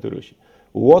understand Urushi.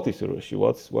 What is Urushi?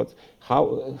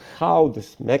 How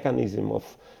this mechanism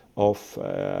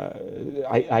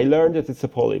I learned that it's a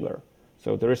polymer.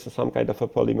 So there is some kind of a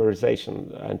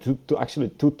polymerization, and actually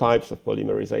two types of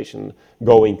polymerization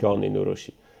going on in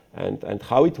Urushi, and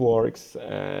how it works,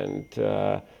 and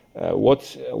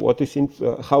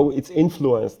how it's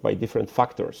influenced by different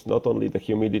factors, not only the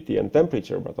humidity and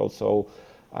temperature, but also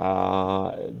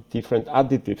different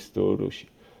additives to Urushi,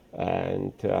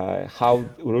 and how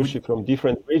Urushi from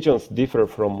different regions differ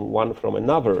from one from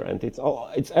another, and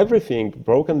it's everything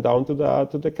broken down to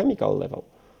the chemical level.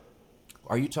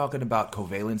 Are you talking about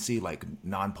covalency, like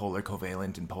non-polar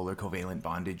covalent and polar covalent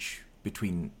bondage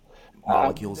between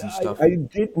molecules and stuff? I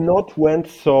did not went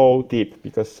so deep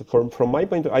because from my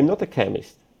point of view, I'm not a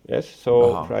chemist. Yes,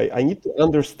 so Uh-huh. I need to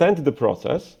understand the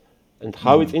process and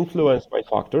how it's influenced by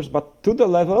factors, but to the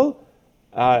level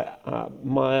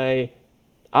my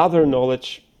other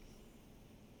knowledge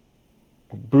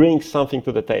brings something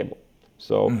to the table.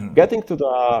 So getting to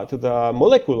the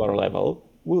molecular level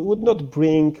would not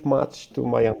bring much to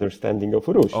my understanding of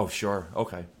Urushi. Oh, sure.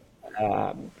 Okay.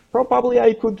 Probably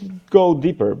I could go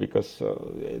deeper because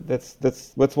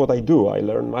that's what I do. I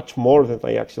learn much more than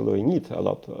I actually need a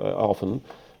lot often,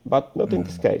 but not in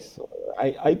this case.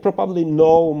 I probably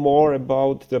know more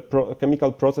about the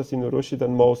chemical process in Urushi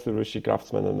than most Urushi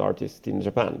craftsmen and artists in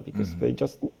Japan because they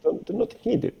just do not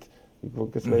need it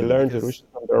because they learned Because Urushi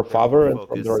from their they're more father and from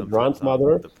focused their sometimes on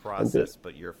grandmother. the And process,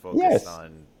 but you're focused yes,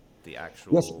 on the yes,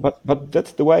 actual. but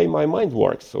that's the way my mind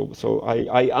works. So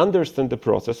I understand the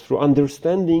process through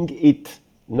understanding it,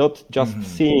 not just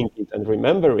seeing it and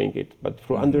remembering it, but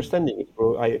through understanding it.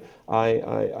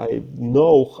 I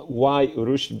know why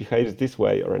Urushi behaves this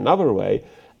way or another way,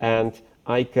 and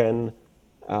I can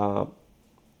I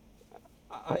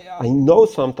know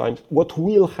sometimes what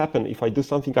will happen if I do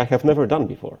something I have never done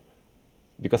before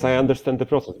because I understand the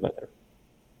process better.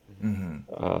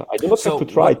 I do not have So to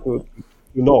try what to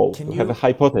know can to have a you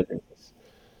hypothesis.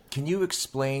 can you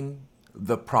explain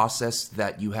the process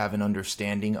that you have an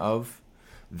understanding of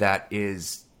that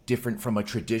is different from a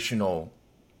traditional,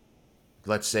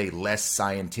 let's say, less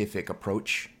scientific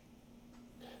approach?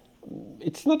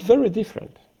 It's not very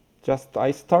different. Just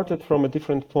I started from a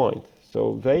different point.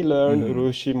 So they learn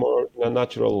Urushi more in a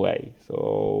natural way.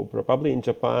 So probably in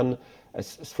Japan,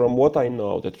 from what I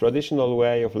know, the traditional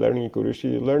way of learning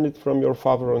Urushi, you learn it from your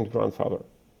father and grandfather.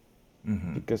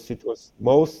 Because it was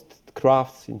most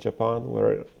crafts in Japan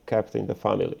were kept in the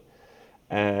family.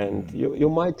 And you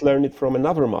might learn it from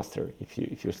another master if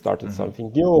you started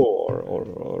something new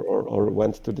or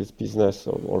went to this business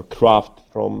or craft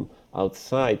from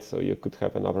outside, so you could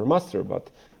have another master.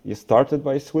 But you started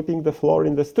by sweeping the floor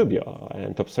in the studio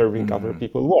and observing other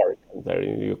people work. And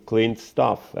then you cleaned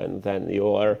stuff, and then you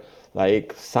are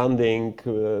like sanding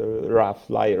rough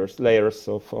layers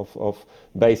of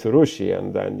base urushi,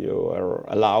 and then you are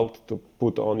allowed to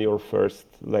put on your first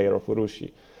layer of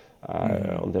urushi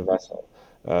on the vessel.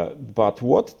 But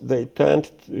what they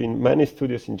tend in many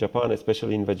studios in Japan,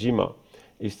 especially in Wajima,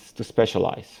 is to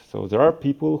specialize. So there are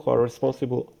people who are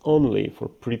responsible only for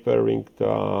preparing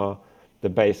the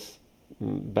base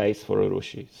for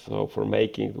urushi. So for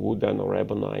making wooden or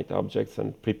ebonite objects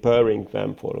and preparing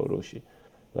them for urushi,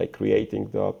 like creating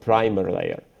the primer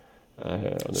layer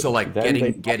on So urushi. like Then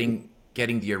they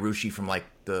getting the Urushi from like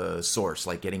the source,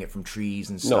 like getting it from trees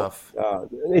and no, stuff.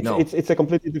 it's No. it's a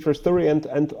completely different story, and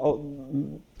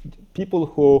people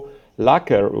who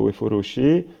lacquer with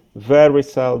urushi very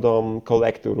seldom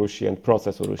collect urushi and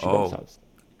process urushi Oh, themselves,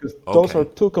 because those are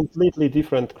okay. two completely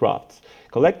different crafts.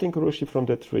 Collecting urushi from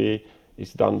the tree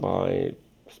is done by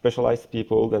specialized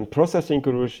people, then processing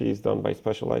urushi is done by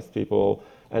specialized people,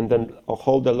 and then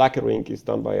all the lacquering is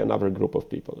done by another group of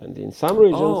people. And in some Oh,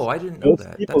 regions, I didn't know those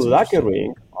that. people That's interesting.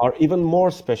 lacquering are even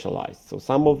more specialized. So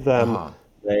some of them Uh-huh.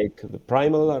 make the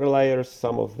primal layers,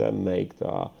 some of them make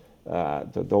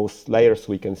those layers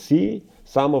we can see,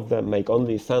 some of them make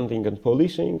only sanding and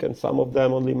polishing, and some of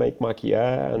them only make makie,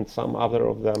 and some other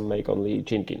of them make only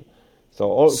chinkin. So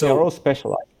they are all So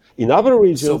specialized. In other so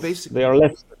regions, basic they are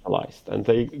less specialized, and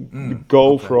they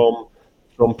go okay.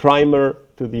 from primer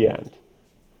to the end.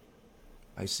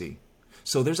 I see.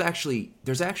 So there's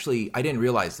actually I didn't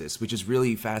realize this, which is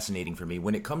really fascinating for me.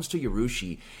 When it comes to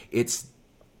Urushi, it's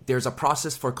there's a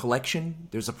process for collection,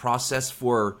 there's a process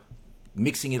for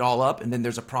mixing it all up, and then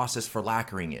there's a process for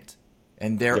lacquering it.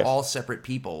 And they're Yes. all separate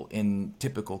people in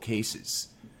typical cases.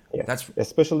 Yes, That's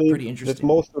especially pretty that interesting.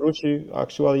 most urushi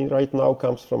actually right now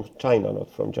comes from China, not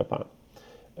from Japan.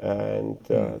 And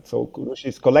so urushi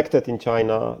is collected in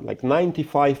China, like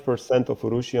 95% of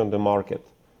urushi on the market,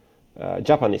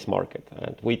 Japanese market,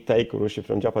 and we take urushi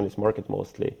from Japanese market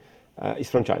mostly, is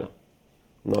from China,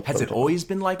 not Has from it Japan. always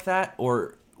been like that,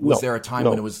 or was No, there a time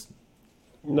when no, it was?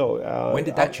 no. When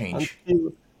did that change?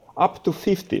 Until up to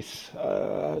 50s,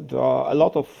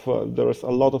 there was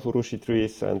a lot of urushi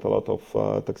trees and a lot of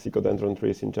toxicodendron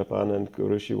trees in Japan, and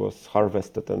urushi was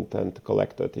harvested and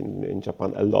collected in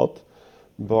Japan a lot.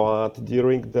 But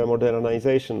during the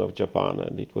modernization of Japan,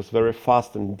 and it was very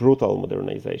fast and brutal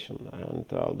modernization, and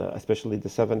especially the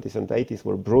 70s and 80s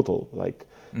were brutal. Like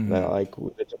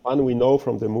the Japan we know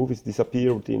from the movies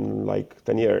disappeared in like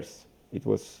 10 years. It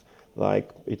was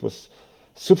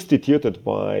substituted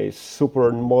by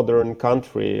super modern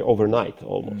country overnight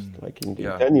almost. Like in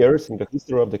Yeah. 10 years in the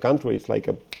history of the country, it's like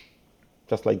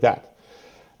just like that.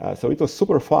 So it was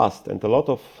super fast, and a lot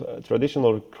of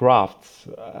traditional crafts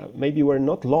maybe were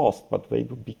not lost, but they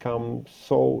become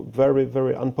so very,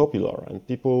 very unpopular. And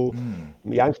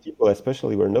young people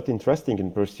especially, were not interested in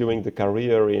pursuing the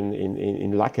career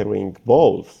in lacquering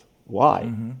bowls.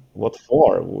 Why? What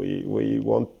for? We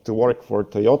want to work for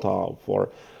Toyota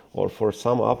or for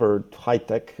some other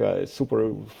high-tech,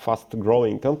 super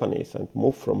fast-growing companies and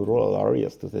move from rural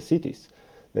areas to the cities.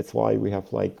 That's why we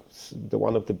have like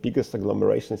one of the biggest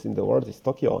agglomerations in the world is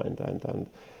Tokyo, and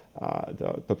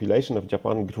the population of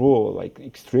Japan grew like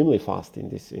extremely fast in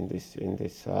this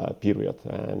period,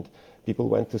 and people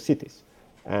went to cities,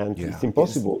 and it's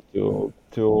impossible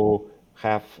to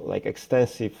have like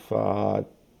extensive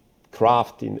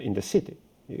craft in the city.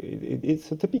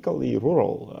 It's a typically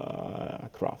rural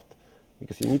craft.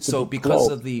 Because you need to So be because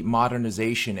close. of the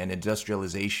modernization and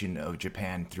industrialization of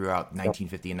Japan throughout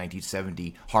 1950 and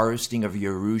 1970, harvesting of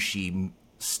Urushi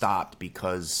stopped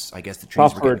because I guess the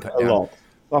trees were getting Suffered cut a down. lot.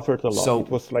 Suffered a lot. It So,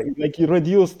 was like you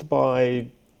reduced by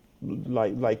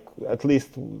like at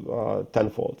least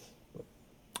tenfold.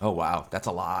 oh wow, that's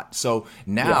a lot. So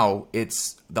Yeah. now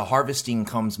it's the harvesting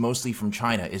comes mostly from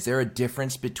China. Is there a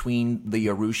difference between the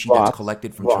Urushi that's But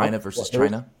collected from but China versus there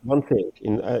is China? one thing.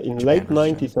 In Japan late versus China?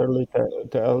 90s,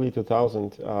 early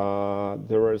 2000,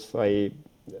 there was a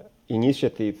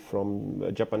initiative from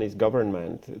the Japanese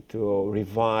government to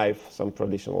revive some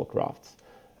traditional crafts.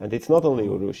 And it's not only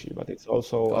urushi, but it's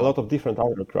also a Oh. lot of different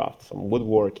other crafts, some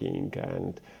woodworking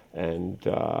and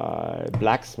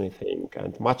blacksmithing,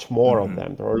 and much more of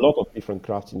them. There are a lot of different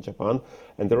crafts in Japan,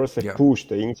 and there was a Yeah. push,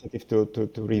 the initiative to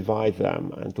revive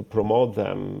them and to promote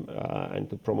them and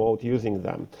to promote using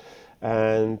them.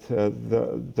 And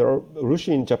the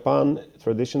urushi in Japan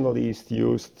traditionally is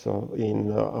used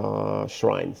in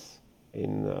shrines,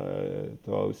 in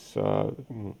those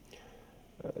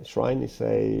shrine is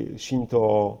a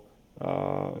Shinto,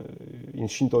 in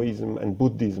Shintoism and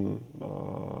Buddhism,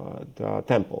 the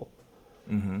temple.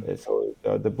 So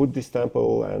the Buddhist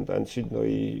temple and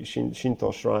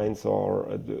Shinto shrines,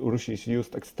 or the urushi is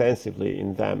used extensively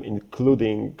in them,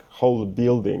 including whole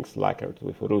buildings lacquered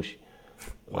with urushi,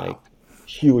 like Wow.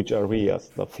 huge areas,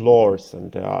 the floors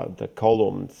and the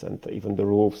columns and even the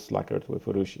roofs lacquered with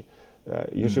urushi,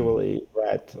 usually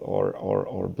red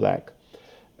or black.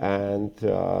 And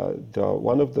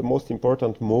one of the most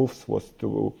important moves was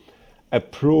to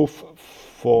approve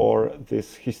for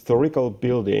these historical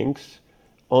buildings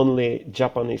only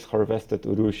Japanese harvested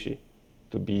urushi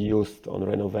to be used on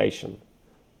renovation.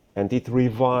 And it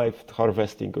revived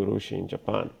harvesting urushi in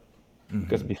Japan.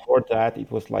 Because before that,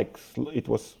 it was like it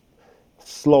was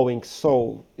slowing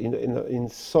so in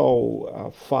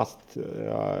so fast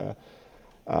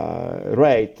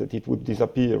rate that it would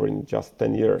disappear in just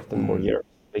 10 years, 10 more years.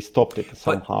 They stopped it But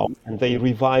somehow, and they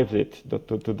revived it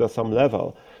to some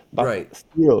level. But right,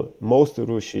 still, most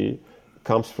urushi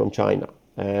comes from China,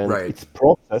 and right. it's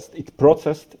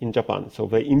processed in Japan. So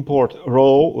they import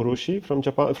raw urushi from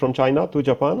Japan, from China to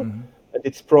Japan, and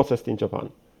it's processed in Japan.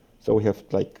 So we have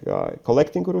like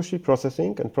collecting urushi,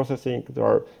 processing, and processing. There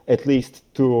are at least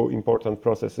two important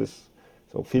processes.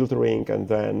 So filtering, and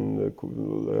then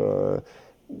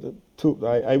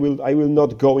I will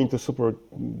not go into super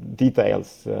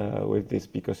details with this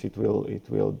because it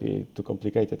will be too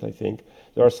complicated. I think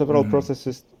there are several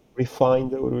processes to refine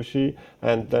the urushi,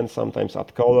 and then sometimes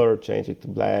add color, change it to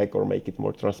black, or make it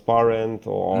more transparent,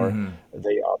 or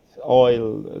they add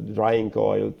oil, drying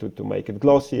oil to make it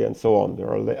glossy, and so on. There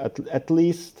are at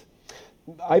least,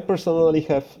 I personally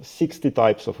have 60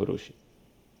 types of urushi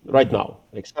right now,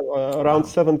 like around Wow.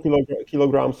 7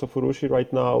 kilograms of urushi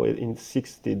right now in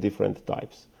 60 different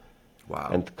types Wow.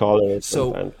 and colors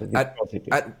So and at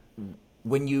viscosity. at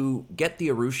when you get the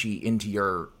Urushi into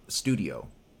your studio,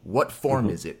 what form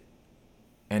is it?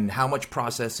 And how much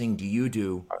processing do you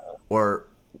do? Or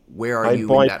where are I you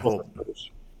in buy that whole processed urushi.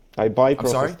 I buy I'm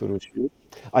sorry? processed urushi.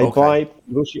 I Okay. buy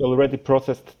urushi already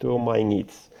processed to my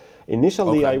needs.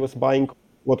 Initially, I Okay. was buying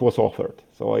what was offered.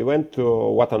 So I went to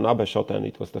Watanabe Shoten.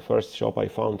 It was the first shop I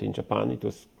found in Japan. It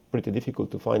was pretty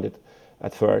difficult to find it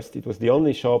at first. It was the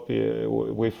only shop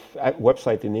with a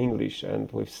website in English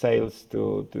and with sales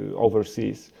to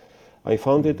overseas. I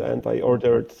found it and I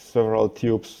ordered several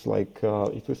tubes. Like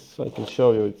it was, I can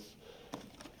show you.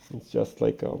 It's just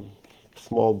like a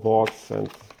small box and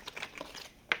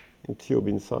a tube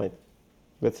inside.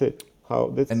 That's it.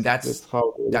 And That's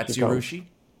how that's Urushi comes. Urushi.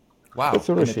 Wow, It's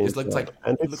and Urushi it looks inside, like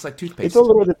and it looks like it's toothpaste.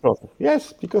 already processed.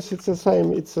 Yes, because it's the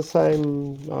same. It's the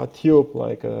same tube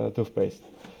like toothpaste.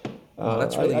 Oh,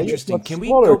 that's I really use interesting. much Can we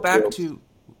go smaller back tubes. to?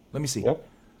 Let me see. Yep.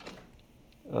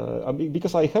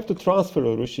 Because I have to transfer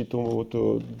Urushi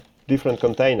to different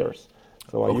containers.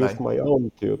 So I used Okay. my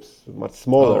own tubes, much Oh, I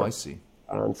smaller, see.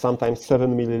 and sometimes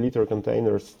 7 milliliter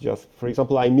containers. Just for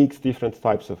example, I mix different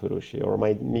types of Urushi, or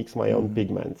I mix my own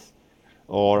pigments,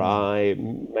 or I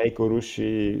make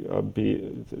Urushi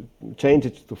change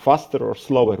it to faster or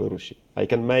slower Urushi. I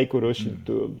can make Urushi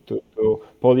to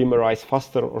polymerize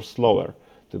faster or slower,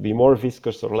 to be more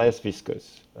viscous or less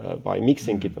viscous by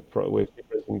mixing it with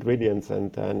different ingredients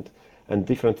and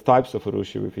different types of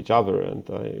Urushi with each other, and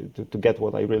to get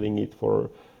what I really need for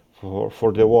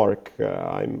the work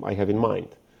I have in mind.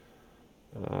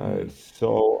 So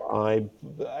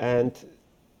and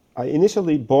I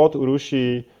initially bought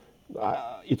Urushi,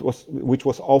 which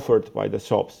was offered by the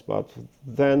shops, but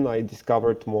then I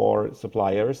discovered more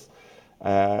suppliers.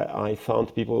 I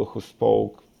found people who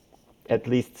spoke at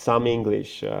least some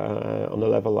English on a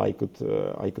level I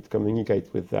could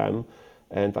communicate with them,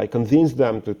 and I convinced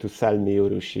them to sell me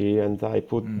Urushi, and I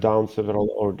put down several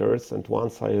orders. And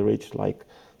once I reached like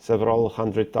several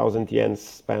 100,000 yen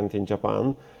spent in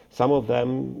Japan, some of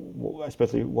them,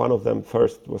 especially one of them,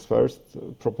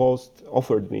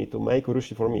 offered me to make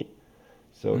Urushi for me.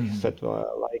 So he said,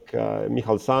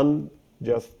 Michal-san,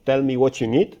 just tell me what you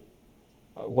need,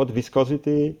 what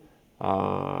viscosity,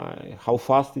 how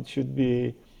fast it should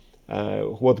be,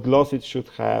 what gloss it should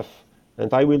have,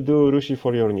 and I will do Urushi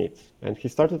for your needs. And he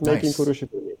started making Nice. Urushi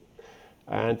for me.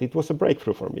 And it was a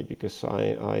breakthrough for me because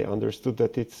I understood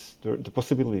that the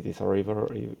possibilities are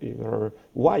even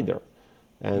wider.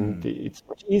 And it's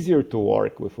much easier to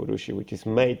work with Urushi, which is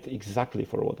made exactly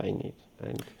for what I need.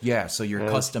 Yeah, so you're And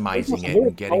it was customizing a it very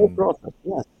and slow getting process.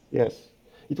 Yes, yes.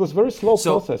 It was very slow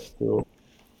so process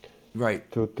right.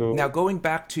 Now to going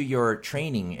back to your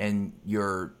training and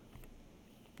your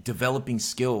developing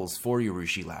skills for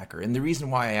Urushi lacquer, and the reason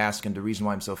why I ask and the reason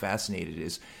why I'm so fascinated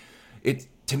is it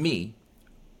to me,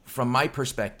 from my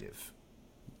perspective,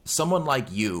 someone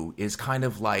like you is kind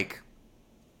of like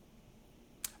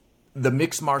the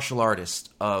mixed martial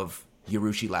artist of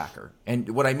Urushi lacquer. And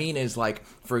what I mean is like,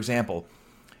 for example,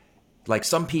 like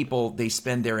some people they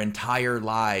spend their entire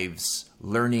lives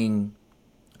learning,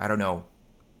 I don't know,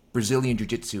 Brazilian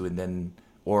jiu-jitsu, and then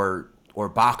or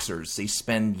boxers, they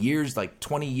spend years, like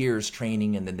 20 years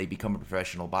training, and then they become a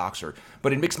professional boxer.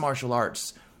 But in mixed martial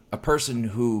arts, a person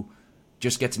who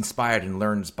just gets inspired and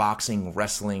learns boxing,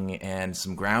 wrestling, and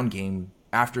some ground game,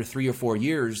 after 3 or 4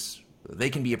 years they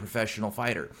can be a professional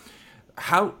fighter.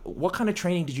 What kind of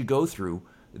training did you go through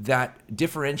that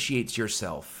differentiates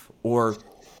yourself or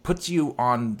puts you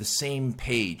on the same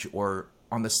page or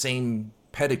on the same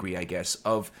pedigree, I guess,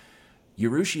 of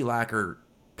Urushi lacquer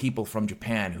people from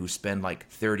Japan who spend like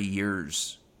 30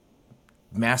 years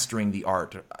mastering the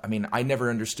art? I mean, I never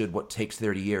understood what takes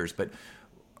 30 years, but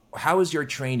how is your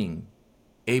training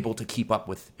able to keep up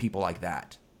with people like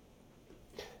that?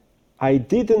 I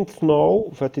didn't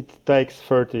know that it takes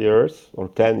 30 years or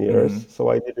 10 years, so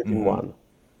I did it in one,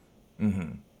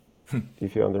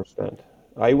 if you understand.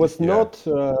 I was Yeah. not,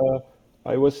 uh,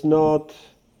 I was not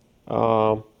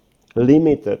uh,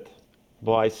 limited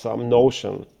by some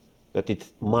notion that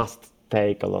it must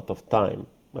take a lot of time.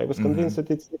 I was convinced that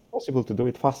it's possible to do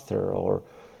it faster, or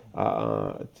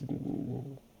uh,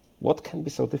 what can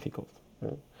be so difficult?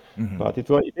 But it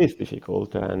is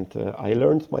difficult, and I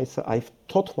learned myself. I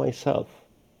taught myself.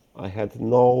 I had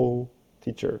no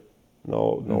teacher,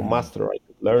 no master I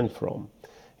could learn from.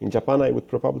 In Japan, I would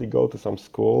probably go to some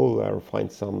school or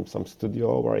find some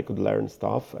studio where I could learn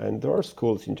stuff. And there are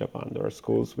schools in Japan. There are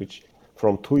schools which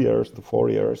from 2 years to 4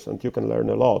 years, and you can learn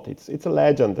a lot. It's a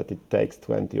legend that it takes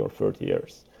 20 or 30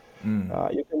 years.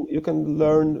 You can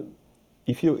learn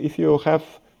if you have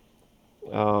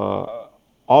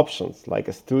options like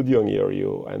a studio near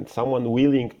you and someone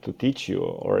willing to teach you,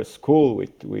 or a school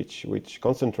which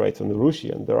concentrates on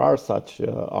Urushi, and there are such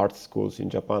art schools in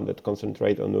Japan that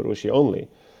concentrate on Urushi only,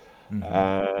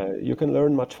 you can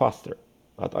learn much faster.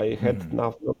 But I had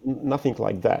nothing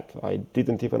like that. I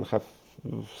didn't even have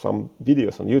some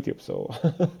videos on YouTube, so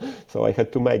so I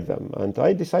had to make them. And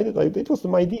I decided it was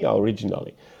my idea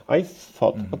originally. I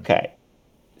thought, okay,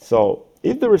 so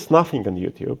if there is nothing on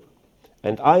YouTube,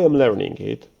 and I am learning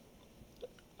it,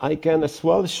 I can as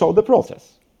well show the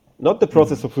process, not the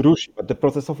process of Urushi, but the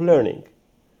process of learning.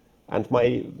 And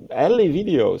my early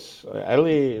videos,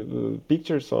 early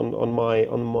pictures on my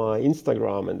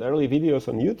Instagram and early videos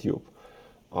on YouTube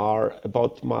are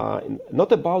about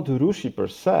not about Urushi per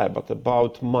se, but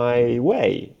about my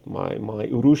way, my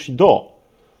Urushi do,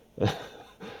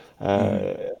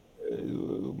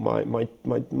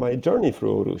 my journey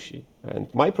through Urushi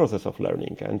and my process of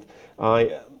learning. And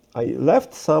I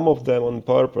left some of them on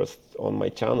purpose on my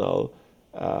channel,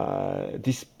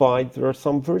 despite there are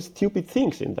some very stupid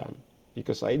things in them,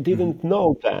 because I didn't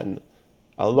know then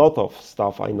a lot of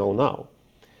stuff I know now.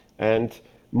 And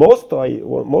most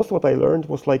what I learned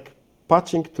was like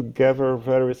patching together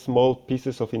very small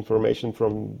pieces of information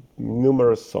from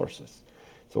numerous sources.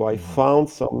 So I found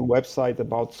some website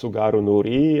about Tsugaru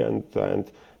Nuri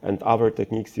and other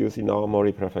techniques used in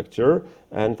Aomori Prefecture,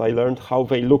 and I learned how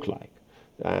they look like.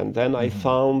 And then I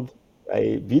found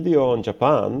a video on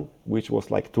Japan, which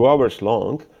was like 2 hours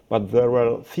long, but there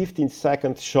were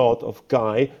 15-second shot of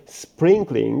guy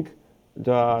sprinkling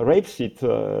the rapeseed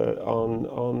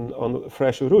on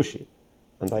fresh urushi.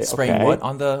 And Spraying what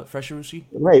on the fresh urushi?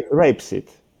 Rapeseed,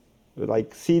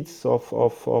 like seeds of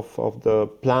the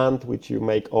plant which you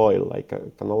make oil, like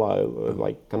canola oil,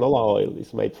 like canola oil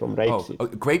is made from rapeseed. Oh,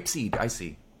 grapeseed, I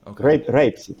see. Okay.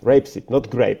 Rapeseed, not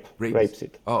grape,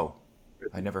 rapeseed. Oh,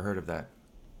 I never heard of that.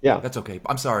 Yeah. That's okay.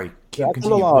 I'm sorry. Yeah,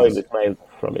 Continue, canola oil please. is made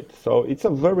from it. So it's a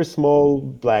very small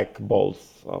black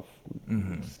balls of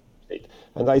seed.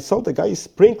 And I saw the guy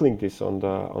sprinkling this on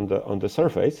the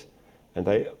surface, and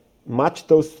I matched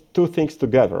those two things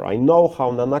together. I know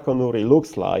how Nanako Nuri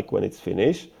looks like when it's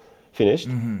finished,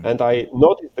 and I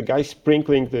noticed the guy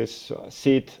sprinkling this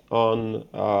seed on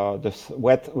this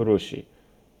wet urushi.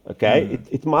 Okay,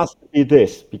 it must be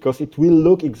this, because it will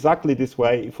look exactly this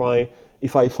way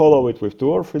if I follow it with 2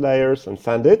 or 3 layers and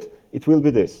sand it, it will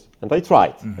be this. And I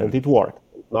tried, and it worked.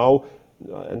 Now,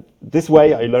 and this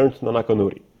way I learned Nanako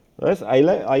Nuri. Yes, I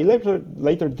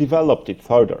later developed it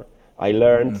further. I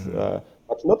learned,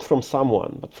 but not from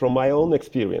someone, but from my own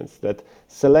experience, that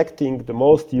selecting the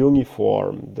most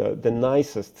uniform, the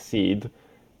nicest seed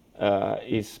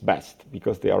is best,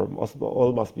 because they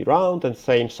all must be round and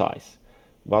same size.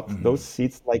 But those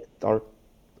seeds are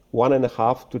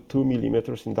 1.5 to 2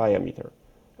 millimeters in diameter,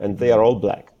 and they are all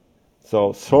black.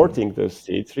 So sorting those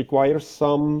seeds requires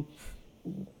some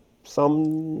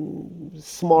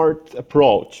smart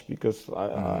approach, because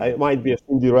I might be a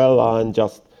Cinderella and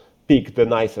just pick the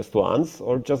nicest ones,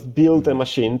 or just build a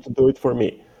machine to do it for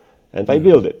me. And I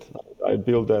build it. I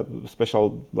build a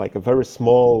special, like a very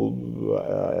small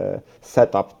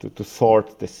setup to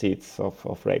sort the seeds of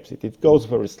rapeseed. It goes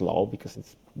very slow because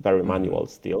it's very manual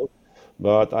still,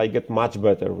 but I get much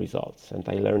better results. And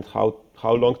I learned how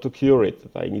long to cure it.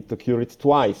 I need to cure it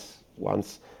twice.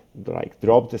 Once, like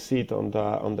drop the seed on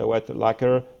the wet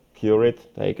lacquer, cure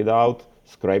it, take it out,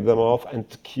 scrape them off, and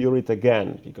cure it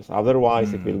again, because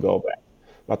otherwise it will go bad.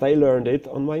 But I learned it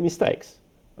on my mistakes.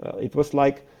 It was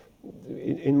like,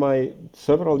 in my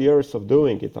several years of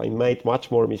doing it, I made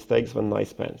much more mistakes than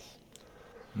nice pens.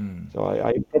 So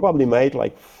I probably made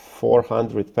like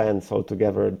 400 pens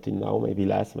altogether till now, maybe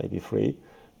less, maybe 3,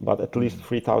 but at least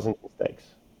 3,000 mistakes.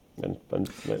 And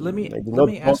Let me maybe let not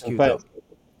me ask you though. pens.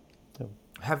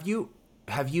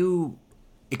 Have you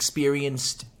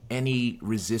experienced any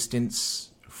resistance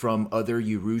from other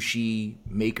Urushi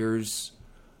makers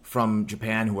from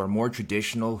Japan who are more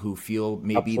traditional, who feel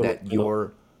maybe that Absolutely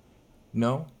you're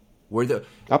no?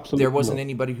 Absolutely There wasn't not.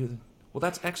 anybody who. Well,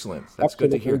 that's excellent. That's good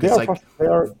to hear. Absolutely.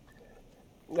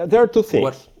 Because There are two what?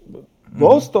 things.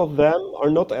 Most of them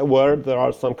are not aware there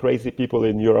are some crazy people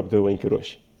in Europe doing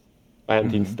Urushi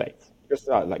and in States. Because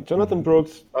like Jonathan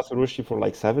Brooks does Urushi for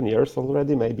like 7 years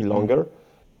already, maybe longer.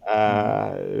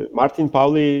 Martin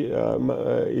Pauli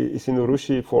is in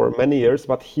Urushi for many years,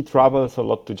 but he travels a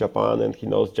lot to Japan, and he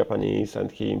knows Japanese, and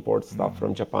he imports stuff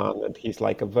from Japan, and he's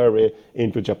like a very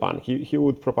into Japan. He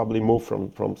would probably move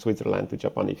from Switzerland to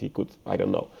Japan if he could, I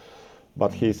don't know.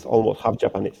 But he's almost half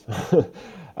Japanese.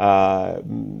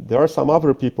 There are some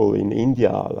other people in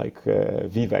India, like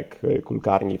Vivek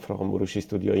Kulkarni from Urushi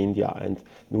Studio India, and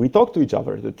we talk to each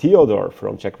other. The Theodore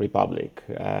from Czech Republic,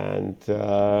 and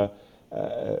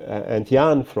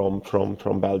Jan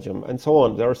from Belgium, and so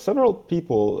on. There are several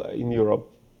people in Europe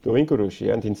doing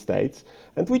Urushi and in States,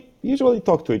 and we usually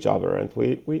talk to each other, and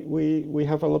we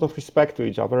have a lot of respect to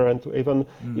each other, and even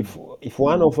if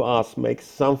one of us makes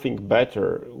something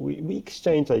better, we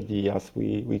exchange ideas,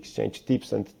 we exchange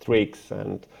tips and tricks,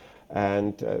 and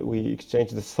we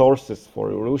exchange the sources for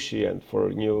Urushi and for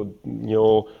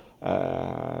new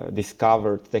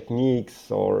discovered techniques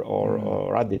or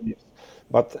additives.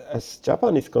 But as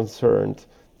Japan is concerned,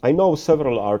 I know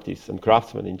several artists and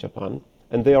craftsmen in Japan,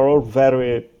 and they are all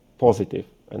very positive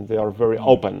and they are very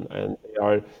open, and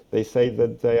they say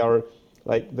that they are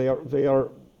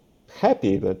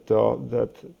happy that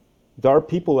there are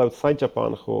people outside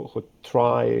Japan who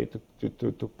try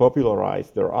to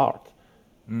popularize their art,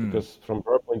 because from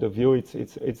their point of view,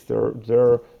 it's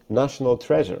their national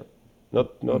treasure,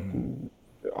 not the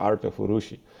art of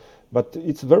Urushi. But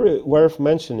it's very worth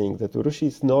mentioning that Urushi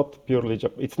is not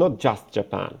it's not just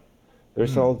Japan.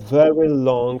 There's a very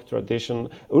long tradition.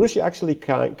 Urushi actually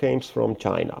came from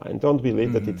China, and don't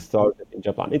believe that it started in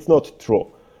Japan. It's not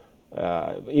true.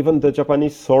 Even the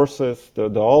Japanese sources, the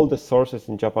oldest sources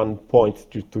in Japan point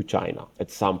to China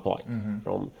at some point.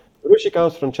 Urushi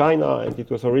comes from China, and it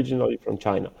was originally from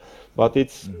China. But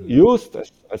it's used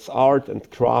as art and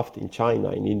craft in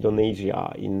China, in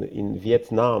Indonesia, in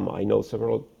Vietnam. I know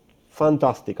several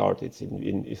fantastic artists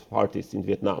in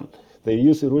Vietnam. They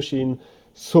use Urushi in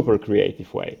super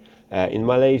creative way. In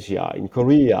Malaysia, in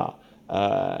Korea,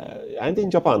 and in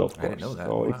Japan, of course. I didn't know that.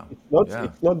 So Wow.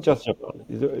 it's not just Japan.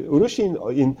 Urushi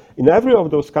in every of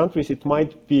those countries, it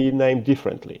might be named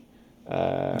differently.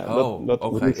 Not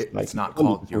okay. Urushi, like It's not Japan.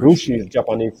 called Urushi is Urushi.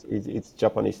 Japanese. It's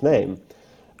Japanese name,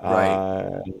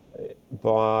 Right.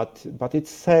 but it's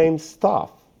same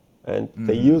stuff, and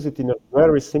they use it in a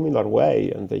very similar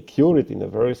way, and they cure it in a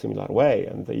very similar way,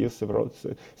 and they use several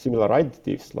similar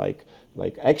additives like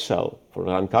eggshell for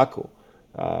rankaku.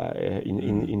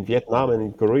 In Vietnam and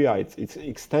in Korea, it's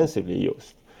extensively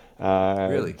used.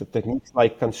 Really? The techniques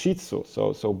like kanshitsu,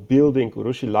 so building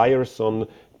urushi layers on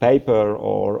paper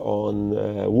or on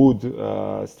wood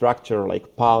structure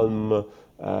like palm,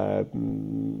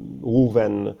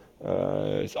 woven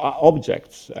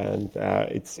objects, and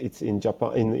it's in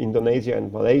Japan, in Indonesia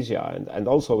and Malaysia, and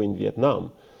also in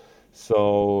Vietnam.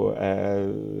 So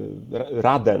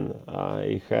Raden,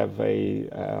 I have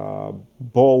a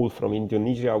bowl from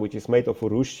Indonesia which is made of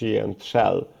urushi and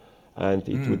shell, and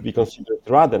it would be considered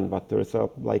Raden, but there's a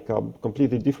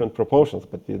completely different proportions.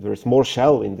 But there's more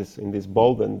shell in this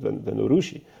bowl than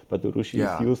urushi. But urushi is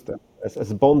Yeah. used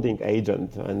as bonding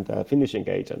agent and finishing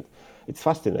agent. It's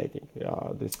fascinating.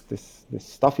 This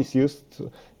stuff is used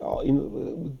in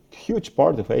a huge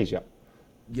part of Asia.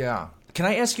 Yeah. Can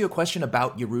I ask you a question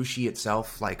about Urushi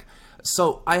itself? Like,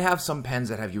 so I have some pens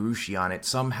that have Urushi on it.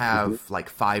 Some have like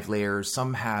 5 layers.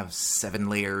 Some have 7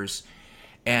 layers.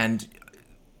 And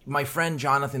my friend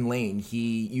Jonathan Lane,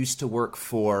 he used to work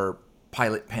for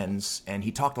Pilot Pens, and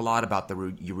he talked a lot about the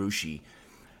Urushi.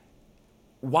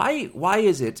 Why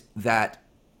is it that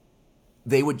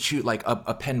they would choose like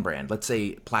a pen brand, let's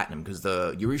say Platinum, because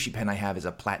the Urushi pen I have is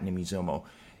a Platinum Izumo.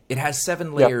 It has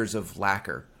 7 layers of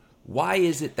lacquer. Why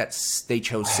is it that they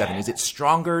chose 7? Is it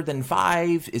stronger than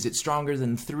 5? Is it stronger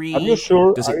than 3? Are you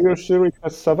sure? Does Are it? you sure it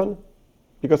has 7?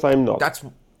 Because I'm not. That's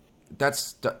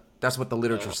what the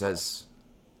literature says.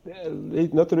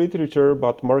 Not literature,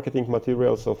 but marketing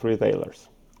materials of retailers.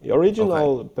 The Okay.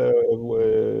 original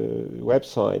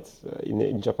websites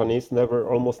in Japanese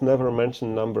almost never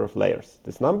mention number of layers.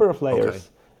 This number of Okay.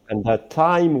 layers and the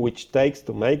time which takes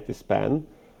to make this pen,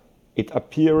 it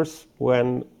appears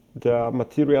when the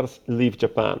materials leave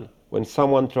Japan, when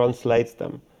someone translates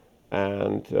them.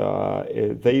 And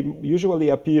they usually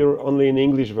appear only in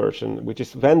English version, which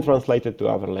is then translated to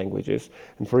other languages.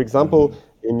 And for example,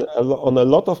 on a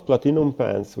lot of platinum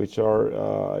pens which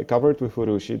are covered with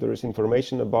urushi, there is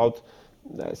information about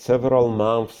several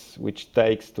months which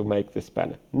takes to make this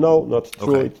pen. No, not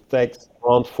true. Okay. It takes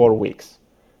around 4 weeks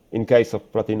in case of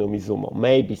platinum Izumo,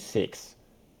 maybe 6.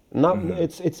 Now,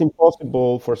 it's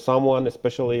impossible for someone,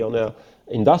 especially on a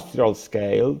industrial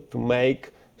scale, to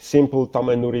make simple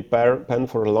Tamenuri pen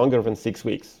for longer than 6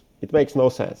 weeks. It makes no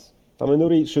sense.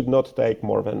 Tamenuri should not take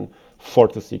more than 4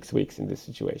 to 6 weeks in this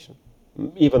situation,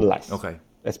 even less, Okay.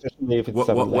 especially if it's What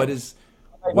 7 what what layers. is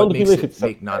I what don't makes believe it it's 7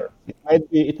 make not layers.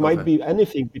 It might okay. be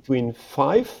anything between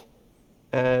 5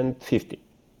 and 50.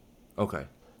 Okay.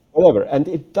 Whatever. And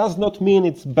it does not mean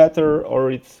it's better or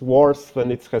it's worse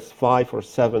when it has 5 or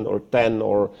 7 or 10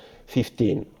 or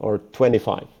 15 or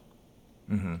 25.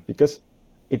 Because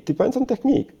it depends on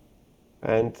technique.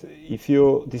 And if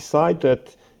you decide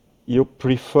that you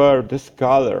prefer this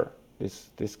color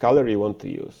you want to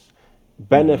use,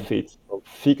 benefits from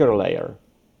thicker layer,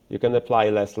 you can apply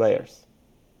less layers.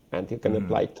 And you can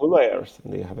apply 2 layers,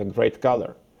 and you have a great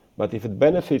color. But if it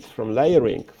benefits from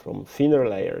layering, from thinner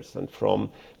layers, and from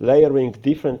layering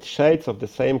different shades of the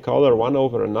same color one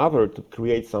over another to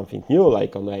create something new,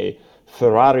 like on a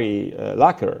Ferrari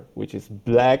lacquer, which is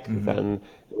black, then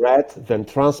red, then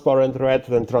transparent red,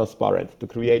 then transparent, to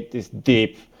create this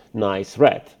deep, nice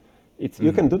red.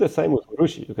 You can do the same with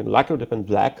Urushi. You can lacquer the pen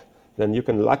black, then you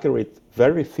can lacquer it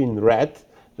very thin red,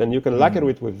 then you can lacquer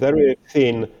it with very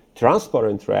thin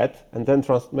transparent red, and then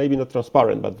maybe not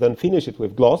transparent, but then finish it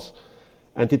with gloss,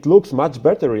 and it looks much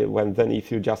better than if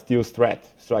you just used red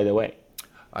straight away.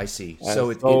 I see.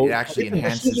 So So it actually it's a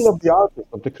enhances. decision of the artist,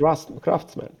 of the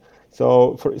craftsman.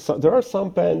 So there are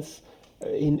some pens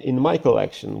in my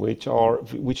collection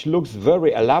which looks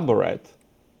very elaborate,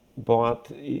 but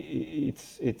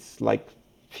it's like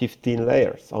 15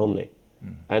 layers only,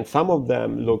 and some of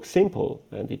them look simple,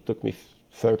 and it took me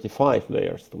 35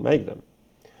 layers to make them.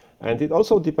 And it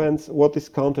also depends what is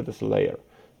counted as a layer.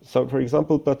 So, for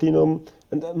example, Platinum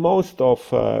and most of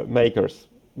makers,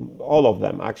 all of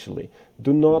them actually,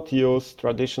 do not use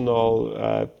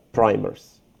traditional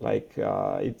primers. Like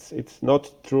it's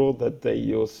not true that they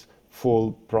use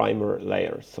full primer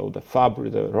layers. So the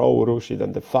fabric, the raw urushi,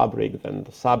 then the fabric, then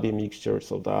the sabi mixture.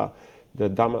 So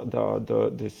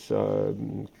this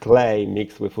clay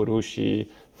mixed with urushi,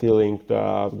 filling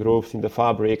the grooves in the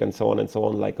fabric, and so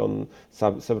on, like on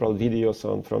several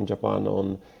videos from Japan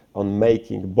on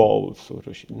making bowls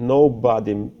urushi.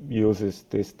 Nobody uses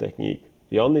this technique.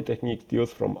 The only technique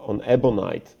used on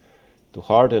ebonite to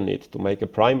harden it, to make a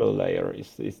primer layer,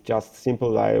 is just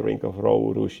simple layering of raw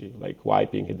urushi, like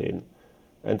wiping it in.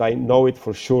 And I know it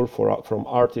for sure from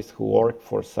artists who work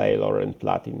for Sailor and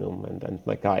Platinum and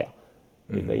Nakaya.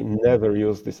 They never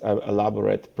use this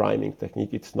elaborate priming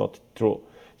technique. It's not true.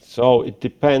 So it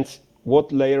depends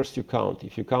what layers you count.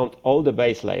 If you count all the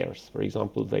base layers, for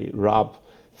example, they rub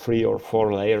 3 or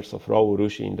 4 layers of raw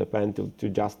urushi in the pen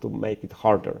to make it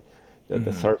harder.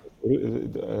 The surface,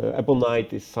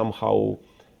 ebonite is somehow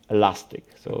elastic.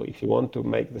 So if you want to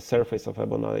make the surface of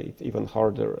ebonite even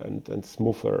harder and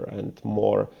smoother and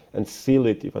more, and seal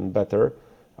it even better,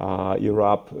 you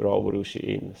rub raw urushi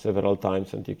in several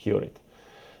times and you cure it.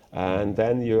 And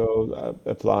then you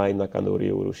apply Nakanuri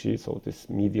Urushi, so this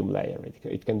medium layer.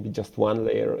 It can be just 1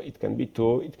 layer, it can be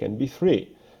 2, it can be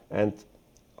 3. And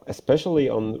especially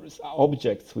on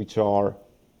objects which are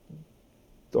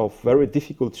of very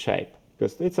difficult shape,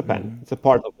 because it's a pen, it's a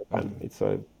part of the pen. It's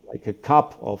like a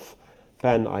cup of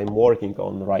pen I'm working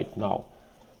on right now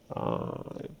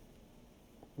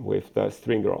with the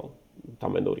string roll,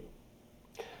 Tamenuri.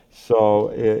 So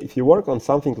if you work on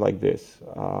something like this,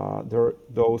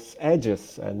 those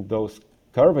edges and those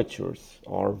curvatures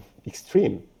are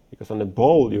extreme, because on a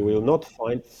bowl you will not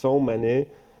find so many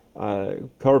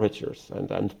curvatures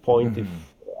and pointy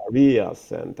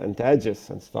areas and edges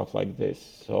and stuff like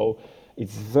this. So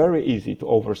it's very easy to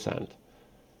oversand.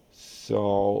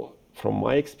 So from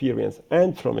my experience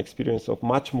and from experience of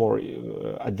much more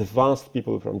advanced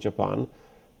people from Japan,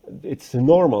 it's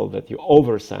normal that you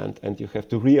oversand and you have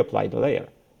to reapply the layer.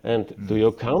 And do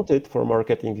you count it for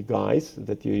marketing guys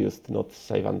that you used not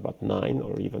 7 but 9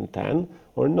 or even 10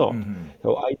 or not?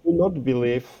 So I do not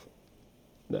believe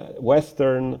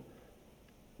Western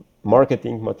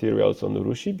marketing materials on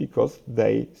Urushi because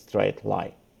they straight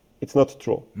lie. It's not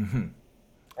true.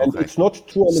 And it's not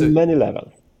true on many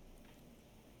levels.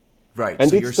 Right. And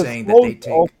so it's you're the saying that they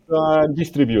fault take of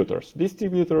distributors.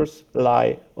 Distributors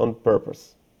lie on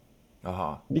purpose.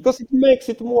 Because it makes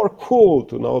it more cool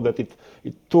to know that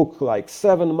it took like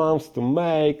 7 months to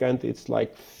make and it's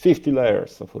like 50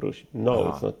 layers of urushi. No,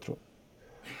 it's not true.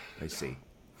 I see.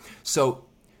 So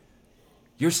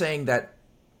you're saying that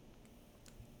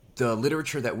the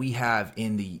literature that we have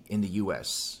in the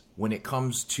U.S. when it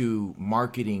comes to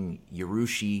marketing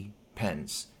Urushi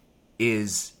pens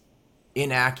is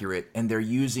inaccurate, and they're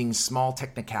using small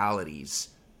technicalities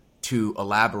to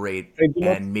elaborate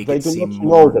and make it seem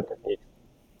more.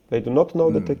 They do not know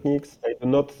the techniques. They do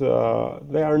not.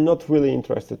 They are not really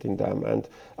interested in them. And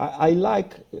I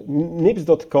like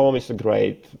Nips.com is a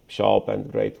great shop and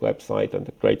great website and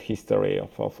a great history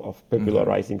of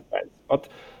popularizing pens. But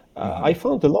I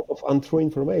found a lot of untrue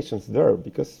information there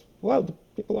because, well, the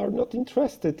people are not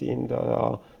interested in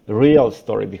the real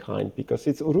story behind, because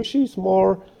Urushi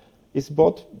is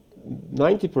bought.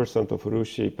 90% of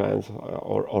Urushi pens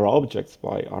or objects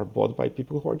are bought by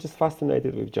people who are just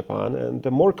fascinated with Japan, and the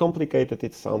more complicated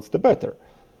it sounds, the better.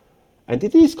 And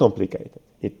it is complicated.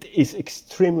 It is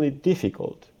extremely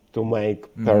difficult to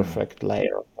make perfect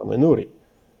layer of Tamenuri.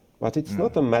 But it's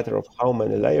not a matter of how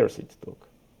many layers it took.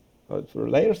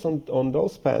 layers on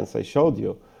those pens I showed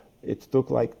you, it took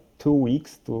like 2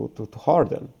 weeks to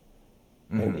harden.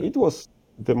 And it was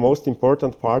the most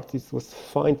important part is was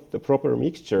find the proper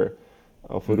mixture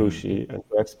of Urushi and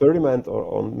to experiment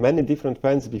on many different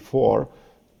pens before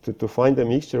to find a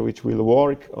mixture which will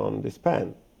work on this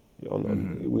pen,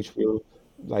 which will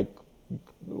like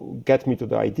get me to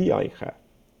the idea I have.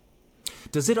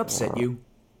 Does it upset you?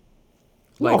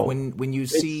 Like No, when you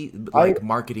it's see I like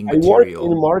marketing I worked in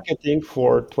material. marketing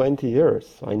for 20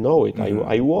 years. I know it.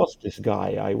 I was this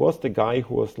guy. I was the guy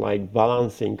who was like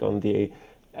balancing on the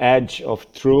edge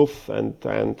of truth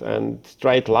and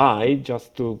straight lie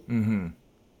just to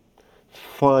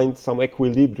find some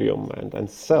equilibrium and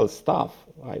sell stuff.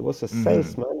 I was a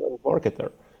salesman and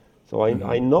marketer. So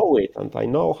I know it and I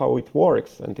know how it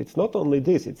works. And it's not only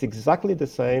this, it's exactly the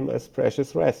same as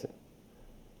precious resin.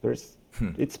 There's,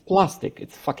 it's plastic.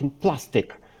 It's fucking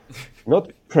plastic,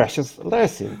 not precious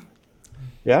resin.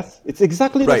 Yes, it's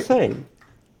exactly the Right. same.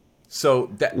 So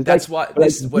Like that's why like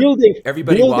this is what building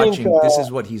everybody building watching, this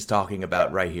is what he's talking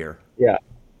about right here. yeah,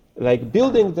 like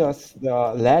building the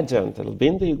legend,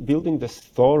 building the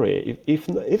story. If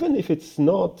even if it's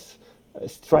not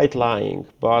straight lying,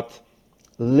 but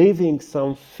leaving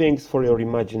some things for your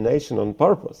imagination on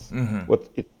purpose. What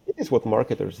it is what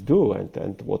marketers do,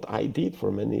 and what I did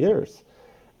for many years.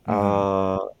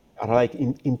 Are like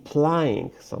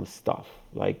implying some stuff,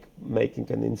 like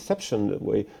making an inception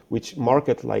way, which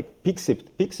market like picks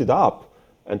it up,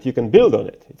 and you can build on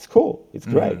it. It's cool. It's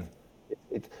great.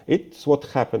 It's what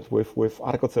happened with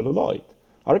arcocelluloid.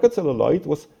 Arcocelluloid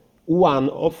was one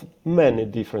of many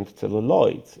different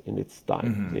celluloids in its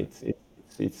time.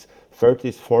 It's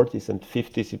 30s, 40s, and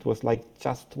 50s. It was like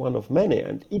just one of many,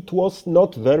 and it was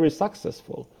not very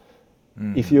successful.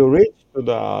 If you reach to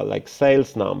the like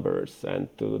sales numbers and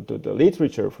to the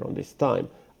literature from this time,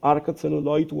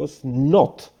 arcocelluloid was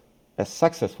not a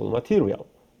successful material.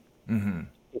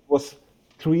 It was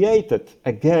created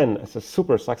again as a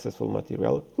super successful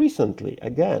material recently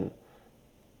again,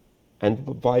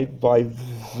 and by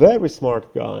very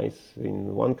smart guys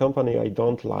in one company I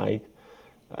don't like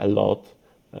a lot,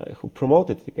 who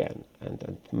promoted it again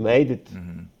and made it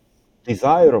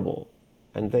desirable.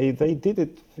 And they did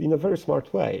it in a very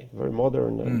smart way, very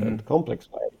modern and complex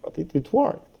way, but it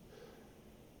worked.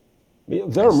 I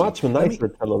They're see. much Let me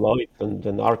nicer celluloid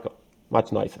than Arco,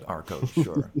 much nicer. Arco,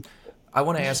 sure. I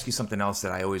want to ask you something else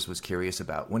that I always was curious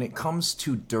about. When it comes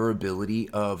to durability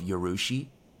of Urushi,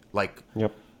 like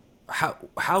Yep.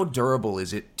 how durable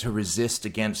is it to resist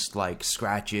against like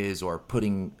scratches or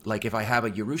putting, like if I have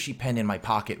a Urushi pen in my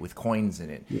pocket with coins in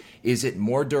it, is it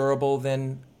more durable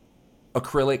than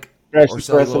acrylic or Precious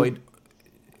resin. celluloid?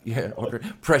 Yeah, or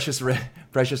precious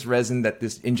resin, that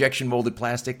this injection molded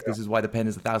plastic. This is why the pen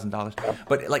is $1,000.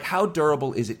 But like, how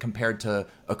durable is it compared to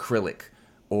acrylic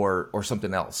or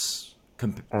something else,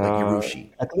 like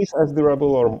Urushi? At least as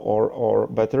durable or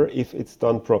better if it's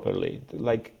done properly.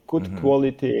 Like good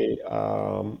quality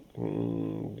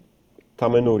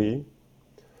Tamenuri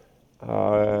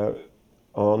uh,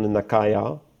 on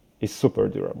Nakaya is super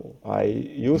durable. I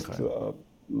used Okay.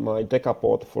 my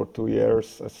Decapod for 2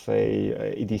 years as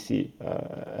a EDC,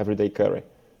 everyday carry,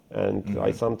 and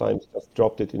I sometimes just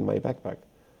dropped it in my backpack,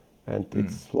 and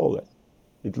it's flawless.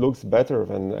 It looks better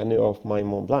than any of my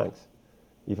Mont Blancs.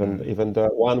 Even the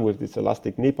one with this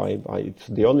elastic nip, it's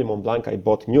the only Mont Blanc I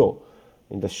bought new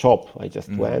in the shop. I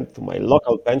just went to my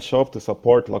local pen shop to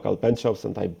support local pen shops,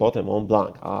 and I bought a Mont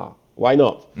Blanc. Why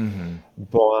not?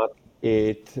 But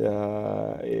it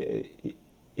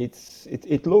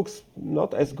looks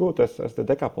not as good as the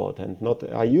Decapod, and not.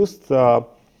 I used the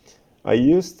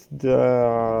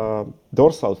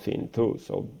dorsal fin too,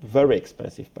 so very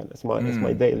expensive pen as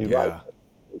my daily ride. Yeah.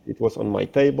 It was on my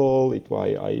table.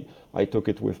 I took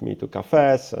it with me to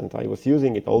cafes, and I was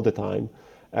using it all the time.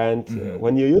 And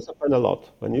when you use a pen a lot,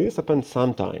 when you use a pen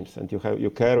sometimes, and you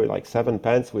carry like 7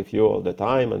 pens with you all the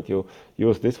time, and you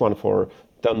use this one for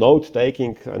the note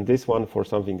taking and this one for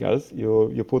something else,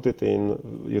 you put it in.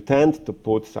 You tend to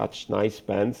put such nice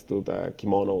pens to the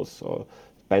kimonos or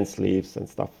pen sleeves and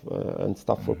stuff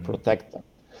for protect them.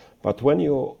 But when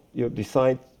you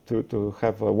decide to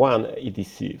have one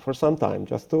EDC for some time,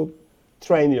 just to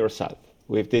train yourself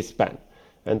with this pen,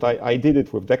 and I did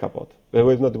it with Decapod,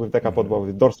 not with Decapod, but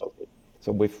with dorsal.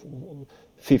 So with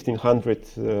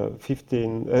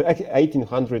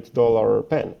 $1,800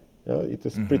 pen, it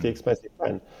is pretty expensive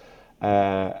pen.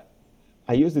 I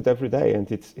used it every day,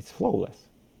 and it's flawless.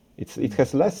 It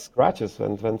has less scratches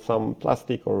than some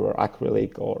plastic or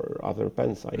acrylic or other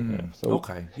pens I have. So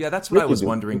Okay. Yeah, that's what I pretty was good.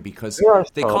 wondering, because There are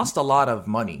they some. cost a lot of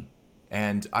money,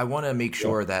 and I want to make Yeah.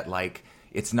 sure that like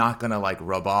it's not going to like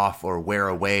rub off or wear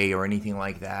away or anything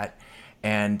like that.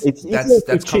 And It's easier that's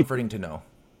to chip. comforting to know.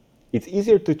 It's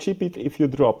easier to chip it if you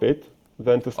drop it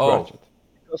than to scratch Oh, it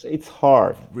because it's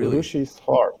hard. really? Urushi is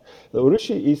hard. The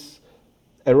urushi is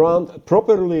around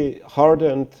properly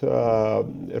hardened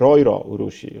roiro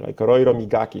urushi, like roiro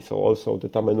migaki. So also the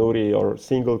Tamenuri or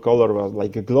single color was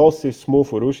like a glossy, smooth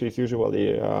urushi is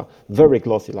usually very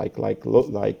glossy, like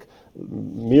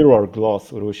mirror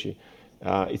gloss urushi.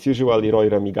 It's usually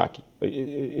roiro migaki.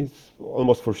 It's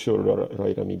almost for sure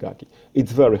roiro migaki.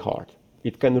 It's very hard.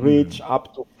 It can reach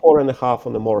up to 4.5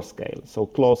 on the Moore scale, so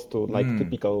close to like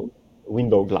typical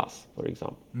window glass, for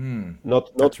example.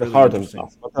 Not That's the really hardened interesting.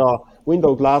 glass, but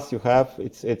window glass you have,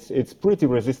 it's pretty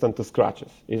resistant to scratches,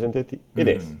 isn't it? It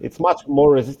is. It's much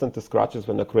more resistant to scratches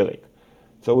than acrylic.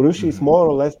 So urushi is more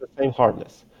or less the same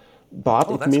hardness,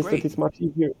 but Oh, it that's means that great. it's much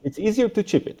easier. It's easier to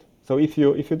chip it. So if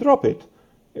you drop it,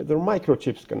 the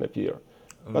microchips can appear.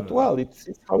 But well, it's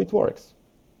how it works.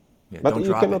 Yeah, But don't you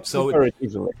drop cannot it. So compare it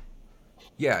easily.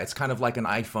 yeah, it's kind of like an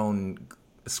iPhone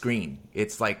screen.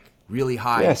 It's like really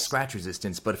high Yes. scratch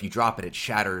resistance, but if you drop it, it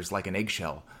shatters like an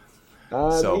eggshell.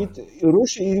 And So, it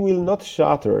Urushi will not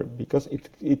shatter because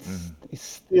it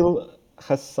still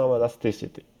has some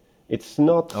elasticity. It's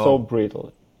not so oh,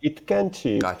 brittle. It can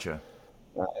chip, gotcha.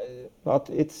 but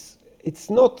it's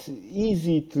not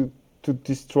easy to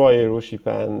destroy a Urushi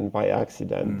pen by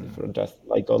accident for just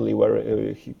like only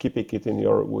where keeping it in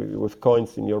your with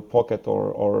coins in your pocket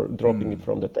or dropping it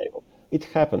from the table. It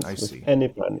I happens with see. any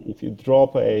pen. If you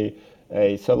drop a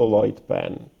celluloid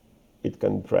pen, it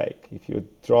can break. If you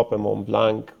drop a Mont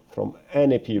Blanc from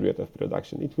any period of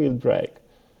production, it will break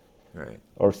Right.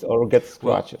 or get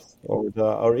Well, scratches,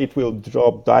 or it will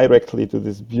drop directly to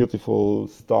this beautiful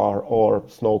star or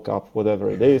snow cap, whatever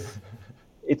it is.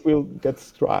 It will get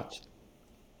scratched.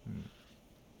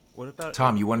 What about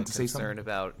Tom, you a wanted to say something? concern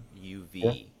about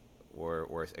Yeah. UV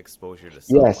or exposure to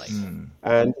sunlight? Yes,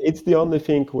 and it's the only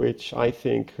thing which I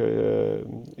think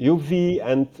UV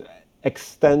and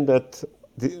extended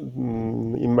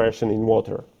immersion in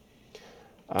water.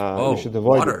 You Oh, should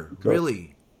avoid it water, because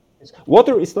really?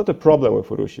 water is not a problem with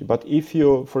urushi, but if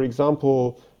you, for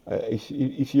example,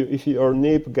 if your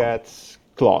nib gets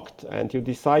clogged and you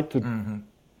decide to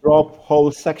drop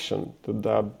whole section to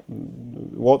the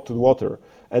water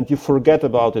and you forget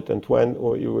about it, and when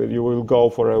or you will go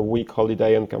for a week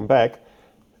holiday and come back,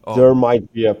 there Oh,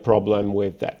 might be a problem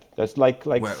with that. That's like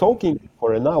where? soaking it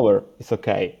for an hour is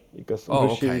okay because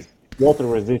Oh, urushi okay. is water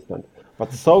resistant,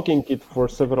 but soaking it for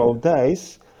several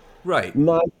days Right.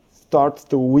 might start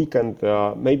to weaken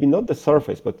maybe not the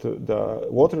surface, but the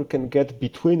water can get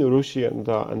between urushi and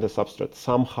the substrate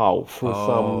somehow through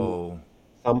Oh,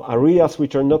 some areas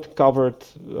which are not covered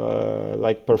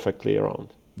like perfectly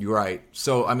around. you're right.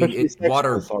 So, I mean, Especially it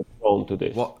water. sections are prone to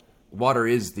this. Wa- Water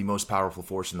is the most powerful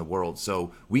force in the world.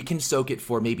 So we can soak it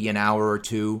for maybe an hour or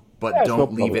two, but Yes, no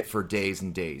don't leave problem. it for days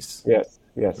and days. Yes,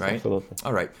 yes, Right? absolutely.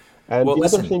 All right. And Well, the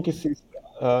other listen. thing is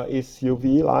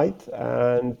UV light,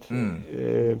 and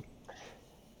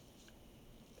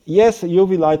yes,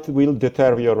 UV light will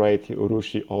deteriorate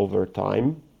urushi over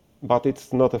time, but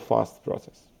it's not a fast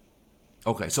process.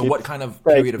 Okay. So, what It kind of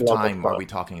takes period a of lot of time are time. we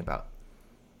talking about?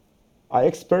 I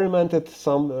experimented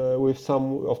with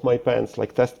some of my pens,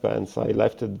 like test pens. I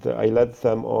let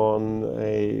them on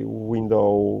a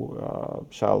window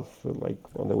shelf, like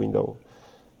on the window.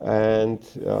 And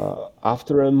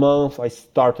after a month, I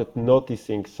started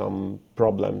noticing some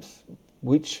problems,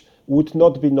 which would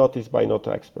not be noticed by not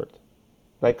expert,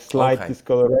 like slight Okay.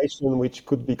 discoloration, which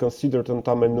could be considered on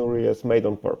Tamenuri as made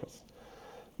on purpose.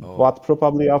 Oh. But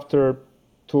probably after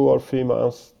 2 or 3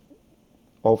 months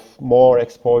of more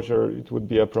exposure, it would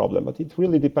be a problem. But it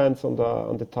really depends on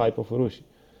the type of urushi.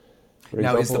 For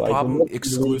Now, is the example, I do problem not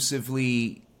believe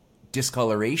exclusively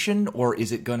discoloration or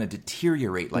is it going to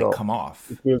deteriorate, like no. come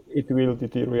off? It will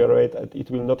deteriorate. And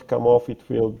it will not come off. It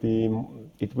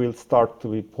will start to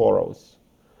be porous.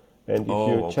 And if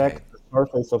you Oh, check okay. the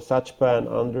surface of such pen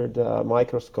under the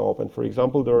microscope, and for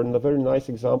example, there are very nice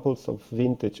examples of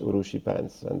vintage Urushi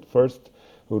pens. And first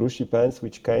Urushi pens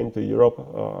which came to Europe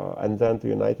and then to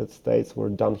United States were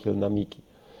Dunhill Namiki.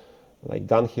 Like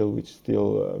Dunhill, which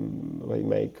still they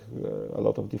make a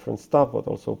lot of different stuff, but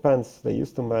also pens. They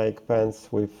used to make pens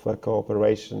with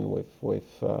cooperation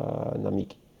with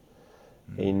Namiki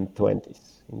in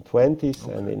 20s and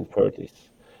Okay. in 30s.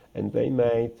 And they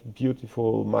made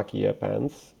beautiful maquille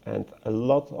pens, and a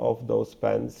lot of those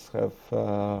pens have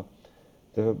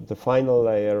the final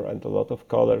layer and a lot of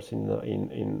colors in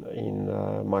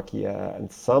maquille,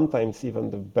 and sometimes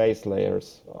even the base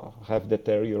layers have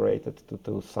deteriorated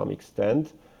to some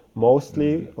extent,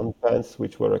 mostly on pens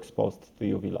which were exposed to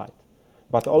UV light,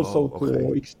 but also Oh, okay.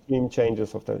 to extreme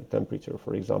changes of the temperature,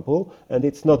 for example. And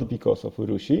it's not because of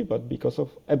Urushi, but because of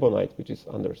ebonite, which is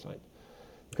underside.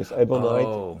 Because ebonite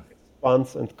Oh,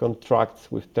 expands and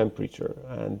contracts with temperature.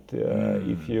 And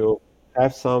if you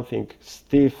have something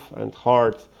stiff and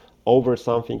hard over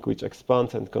something which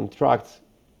expands and contracts,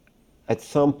 at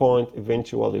some point,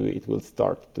 eventually, it will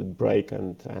start to break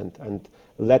and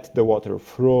let the water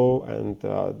through, and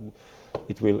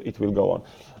it will go on.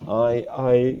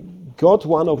 I got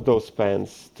one of those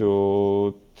pens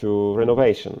to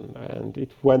renovation, and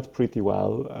it went pretty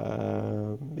well.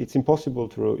 It's impossible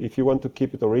to if you want to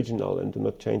keep it original and do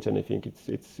not change anything.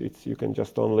 It's you can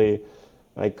just only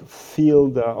like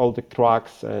fill all the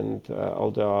cracks and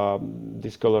all the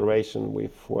discoloration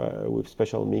with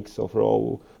special mix of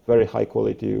very high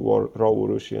quality raw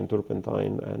urushi and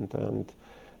turpentine, and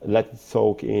let it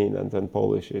soak in and then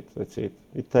polish it. That's it.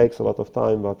 It takes a lot of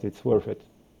time, but it's worth it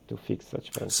to fix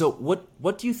such pens. so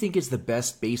what do you think is the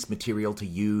best base material to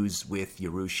use with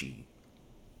Urushi?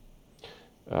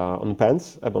 On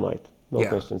pens, ebonite, no Yeah,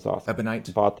 questions asked.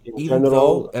 ebonite. But in Even though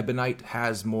general, ebonite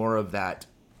has more of that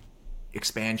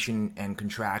expansion and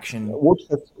contraction.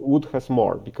 wood has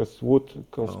more because wood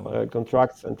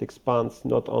contracts and expands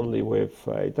not only with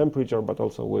temperature but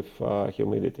also with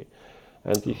humidity.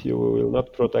 And if you will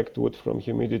not protect wood from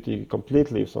humidity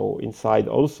completely, so inside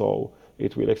also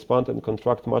it will expand and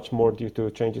contract much more due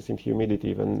to changes in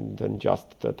humidity than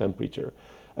just the temperature.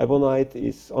 Ebonite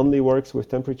is only works with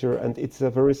temperature, and it's a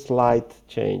very slight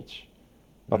change,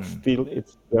 but still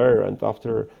it's there. And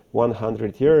after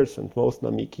 100 years, and most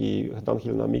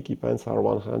downhill Namiki pens are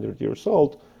 100 years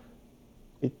old,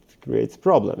 it creates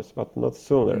problems, but not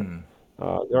sooner.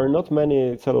 There are not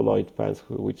many celluloid pens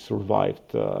which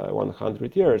survived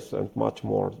 100 years, and much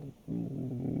more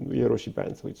Urushi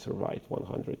pens which survived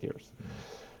 100 years.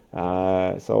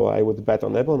 So I would bet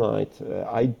on ebonite.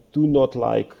 I do not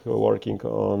like working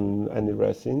on any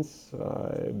resins,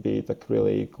 be it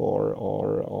acrylic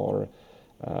or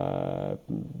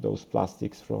those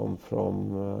plastics from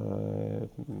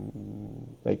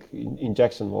like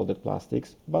injection molded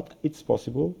plastics, but it's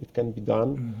possible. It can be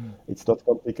done. It's not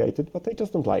complicated, but I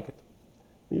just don't like it.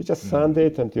 You just sand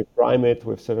it and you prime it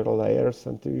with several layers,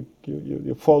 and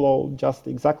you follow just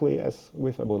exactly as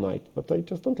with ebonite, but I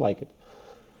just don't like it.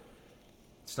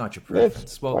 It's not your That's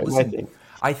preference. Well, my listen, thing.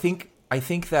 I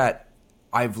think that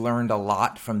I've learned a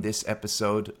lot from this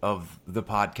episode of the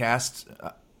podcast,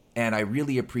 and I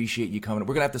really appreciate you coming.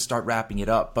 We're gonna have to start wrapping it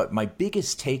up, but my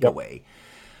biggest Yep. takeaway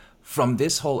from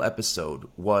this whole episode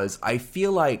was I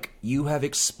feel like you have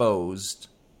exposed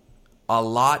a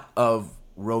lot of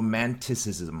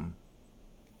romanticism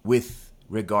with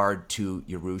regard to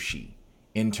Urushi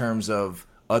in terms of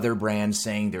other brands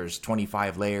saying there's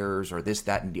 25 layers or this,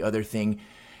 that, and the other thing.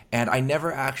 And I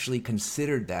never actually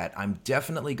considered that. I'm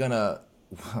definitely going to,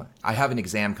 I have an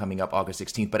exam coming up August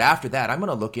 16th, but after that, I'm going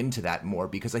to look into that more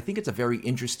because I think it's a very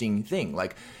interesting thing.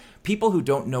 Like, people who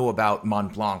don't know about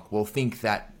Mont Blanc will think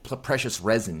that precious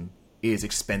resin is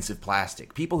expensive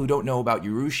plastic. People who don't know about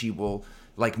Urushi will,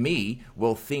 like me,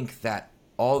 will think that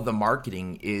all the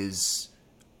marketing is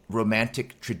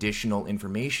romantic traditional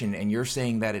information, and you're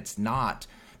saying that it's not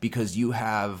because you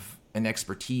have an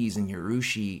expertise in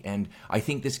Urushi, and I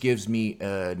think this gives me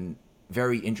a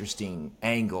very interesting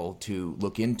angle to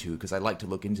look into because I like to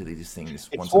look into these things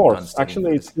It's once I'm done worse. studying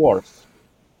Actually, this. it's worse.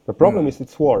 The problem is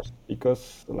it's worse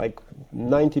because like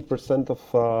 90% of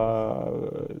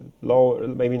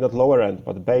low, maybe not lower end,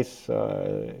 but base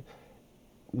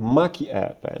Maki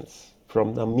air pens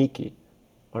from Namiki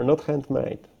are not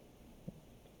handmade.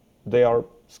 They are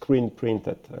screen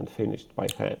printed and finished by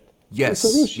hand. So it's Yes,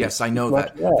 Urushi. yes, I It's know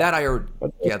that. Maki air, That I already,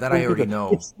 but they're yeah, that I screen already printed. know.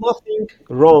 It's nothing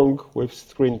wrong with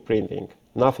screen printing.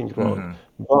 Nothing wrong.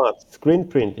 But screen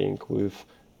printing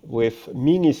with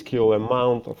minuscule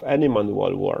amount of any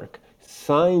manual work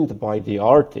signed by the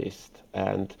artist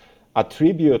and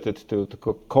attributed to the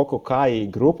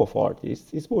Kokokai group of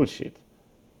artists is bullshit.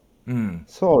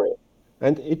 Sorry.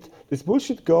 And this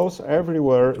bullshit goes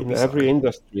everywhere Don't in be every sorry.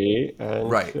 industry, and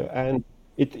Right.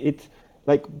 it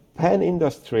like pen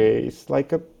industry is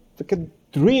like a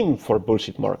dream for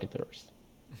bullshit marketers.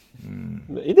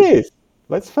 It is.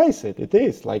 Let's face it. It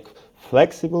is like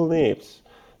flexible nibs.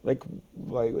 Like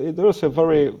there's a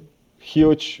very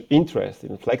huge interest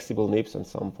in flexible nibs at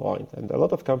some point, and a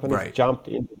lot of companies Right. jumped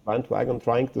in the bandwagon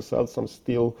trying to sell some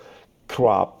steel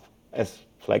crap as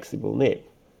flexible nib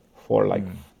for like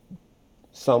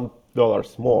some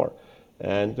dollars more.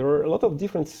 And there are a lot of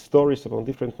different stories about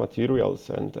different materials,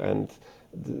 and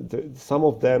some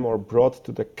of them are brought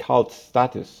to the cult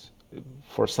status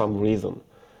for some reason.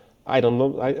 I don't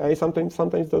know. I sometimes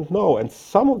don't know, and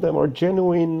some of them are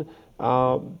genuine,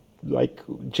 like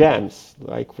gems.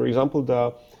 Like for example,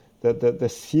 the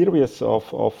series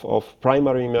of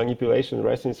primary manipulation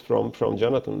resins from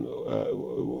Jonathan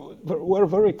were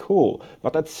very cool.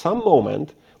 But at some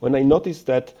moment, when I noticed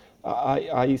that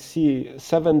I see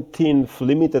 17th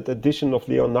limited edition of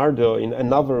Leonardo in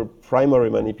another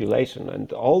primary manipulation,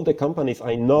 and all the companies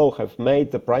I know have made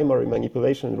the primary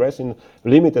manipulation resin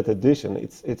limited edition.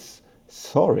 It's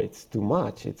sorry, it's too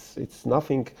much. It's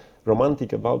nothing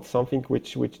romantic about something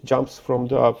which jumps from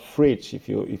the fridge if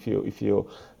you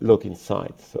look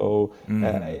inside. So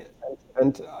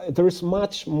and there is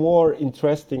much more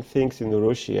interesting things in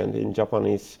Urushi and in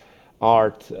Japanese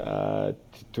art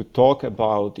to talk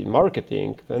about in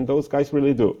marketing than those guys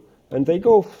really do. And they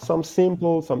go some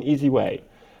simple, some easy way.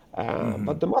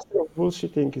 But the Master of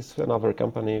Bullshitting is another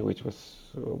company which was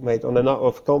made on a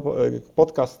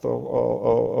podcast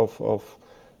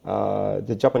of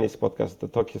the Japanese podcast, the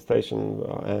Tokyo Station,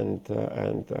 and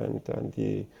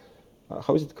the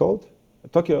how is it called?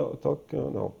 Tokyo,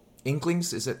 no.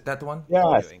 Inklings, is it that the one?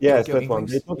 Yes, Tokyo that one.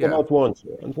 They Inklings? talk Yeah. about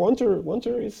Wonder, and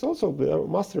Wonder is also the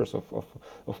masters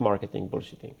of marketing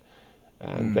bullshitting,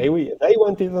 and they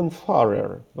went even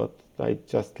farther. But I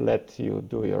just let you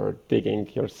do your digging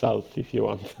yourself if you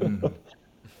want.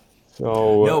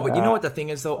 So No, but you know what the thing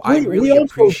is, though? I we really also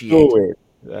appreciate. do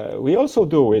it. We also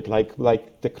do it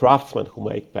like the craftsmen who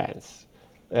make pens.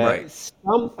 Right.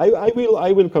 Some I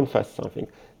will confess something.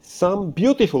 Some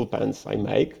beautiful pens I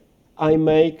make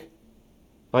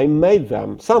I made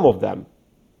them, some of them,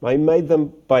 I made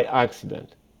them by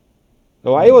accident.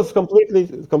 So I was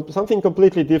something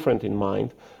completely different in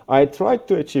mind. I tried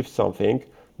to achieve something,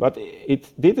 but it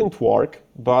didn't work.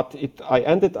 But I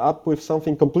ended up with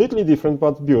something completely different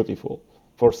but beautiful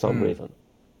for some reason.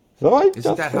 So I Isn't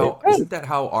just that say, how? hey, Isn't that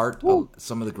how art? well,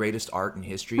 Some of the greatest art in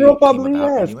history came probably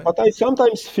about, yes, anyway. but I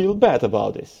sometimes feel bad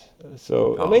about this.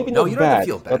 So Oh maybe no, you not don't have to bad,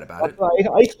 feel bad about but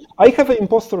it. I have an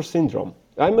imposter syndrome.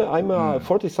 I'm a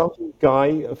 40-something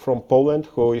guy from Poland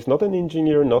who is not an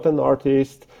engineer, not an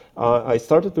artist. I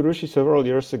started Urushi several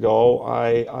years ago.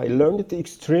 I learned it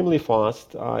extremely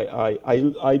fast.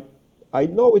 I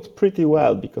know it pretty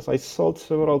well because I sold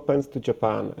several pens to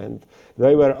Japan, and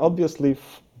they were obviously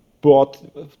bought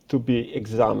to be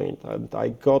examined. And I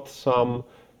got some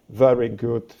very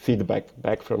good feedback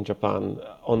back from Japan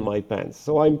on my pens.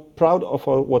 So I'm proud of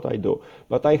what I do.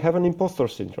 But I have an imposter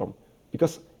syndrome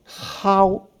because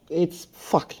how it's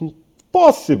fucking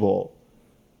possible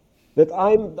that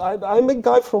I'm a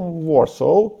guy from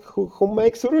Warsaw who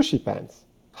makes Urushi pens?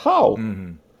 How?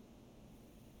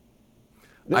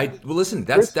 Well, listen.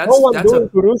 That's There's no that's one that's doing a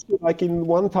Urushi like in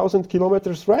 1,000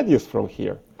 kilometers radius from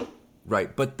here.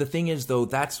 Right, but the thing is, though,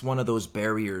 that's one of those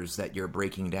barriers that you're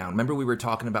breaking down. Remember, we were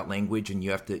talking about language, and you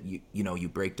have to, you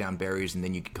break down barriers, and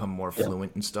then you become more Yeah.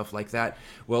 fluent and stuff like that.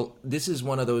 Well, this is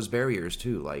one of those barriers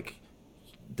too. Like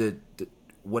the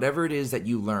whatever it is that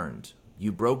you learned,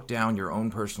 you broke down your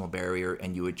own personal barrier,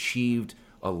 and you achieved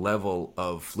a level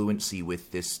of fluency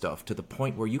with this stuff to the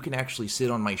point where you can actually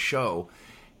sit on my show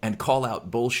and call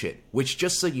out bullshit. Which,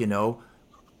 just so you know,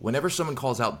 whenever someone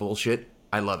calls out bullshit,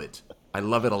 I love it. I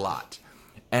love it a lot.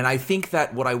 And I think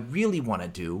that what I really want to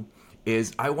do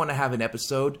is I want to have an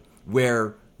episode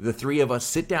where the three of us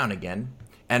sit down again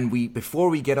and before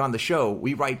we get on the show,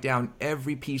 we write down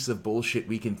every piece of bullshit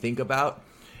we can think about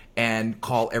and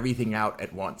call everything out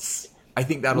at once. I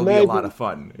think that'll be a lot Maybe, of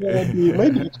fun.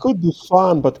 maybe it could be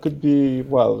fun, but could be,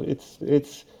 well,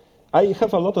 it's. I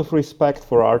have a lot of respect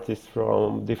for artists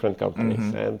from different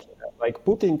companies, and like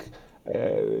putting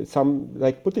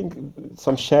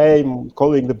some shame,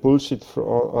 calling the bullshit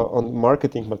on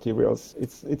marketing materials.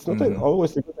 It's not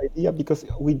always a good idea because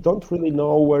we don't really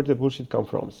know where the bullshit comes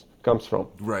from.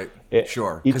 Right, Eh,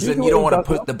 sure. It Because then you don't usually want to does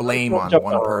put not the come blame from on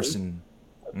one Japan. person.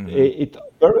 It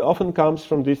very often comes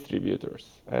from distributors.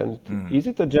 And is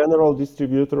it a general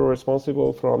distributor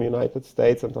responsible from United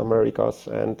States and Americas?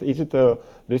 And is it a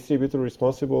distributor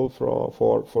responsible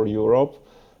for Europe?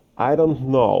 I don't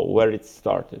know where it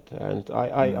started. And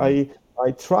I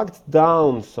tracked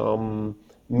down some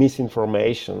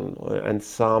misinformation and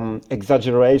some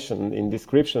exaggeration in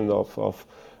description of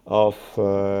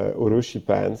Urushi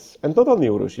pens, and not only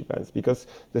Urushi pens, because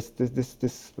this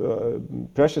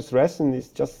precious resin is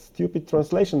just stupid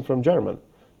translation from German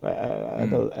by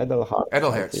Edelhard, I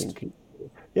Edelherst. think.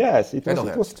 Yes, it was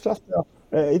Edelherst. just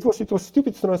it was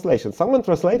stupid translation. Someone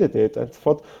translated it and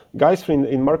thought guys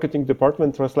in marketing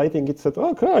department translating it said,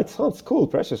 "Oh, God, it sounds cool,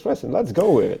 precious resin. Let's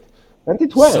go with it," and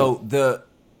it went. So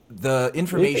The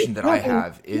information that I It's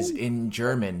have is in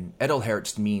German.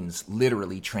 Edelherz means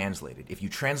literally translated. If you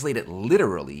translate it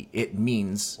literally, it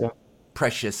means yeah.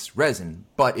 precious resin.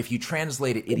 But if you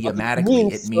translate it But it idiomatically,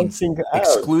 it means means something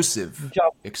else. exclusive,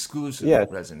 Just exclusive yes.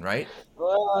 resin, right?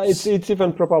 It's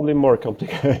even probably more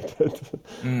complicated.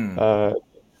 uh,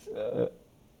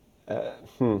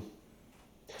 hmm.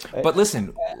 But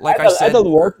listen, like I said, Adult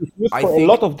word is used I for a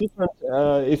lot think, of different.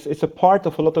 It's a part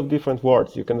of a lot of different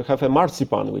words. You can have a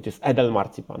marzipan, which is edel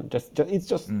marzipan. It's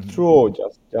just true.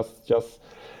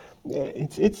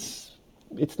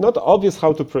 It's not obvious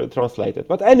how to translate it.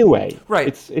 But anyway, right,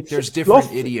 it's there's different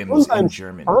lost. idioms in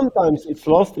German. Sometimes it's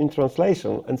lost in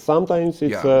translation, and sometimes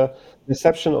it's Yeah. a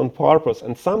deception on purpose,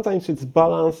 and sometimes it's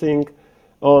balancing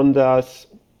on the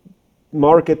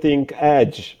marketing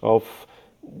edge of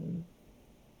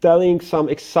telling some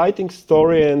exciting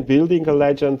story and building a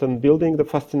legend and building the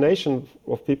fascination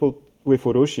of people with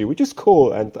Urushi, which is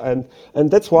cool, and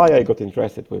that's why I got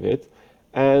interested with it,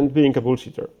 and being a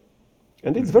bullshitter.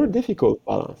 And it's very difficult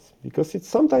balance because it's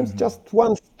sometimes just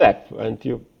one step and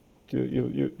you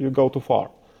go too far.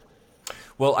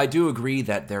 Well, I do agree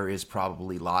that there is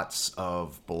probably lots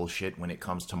of bullshit when it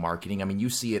comes to marketing. I mean, you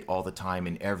see it all the time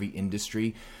in every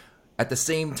industry. At the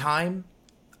same time,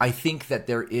 I think that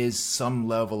there is some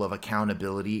level of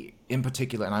accountability in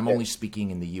particular, and I'm only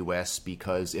speaking in the US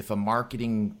because if a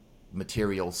marketing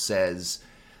material says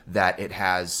that it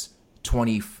has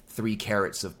 23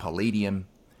 carats of palladium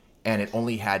and it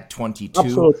only had 22,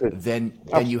 Absolutely. then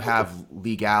you have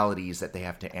legalities that they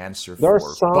have to answer There are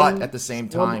for. But at the same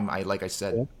some time, like I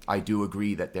said, I do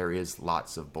agree that there is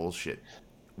lots of bullshit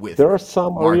with there are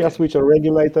some areas marketing. which are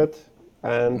regulated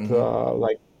and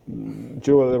like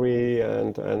jewelry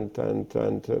and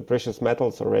precious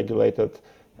metals are regulated,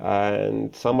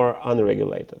 and some are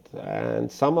unregulated,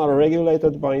 and some are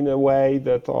regulated by in a way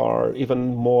that are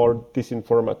even more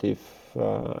disinformative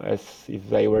as if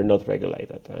they were not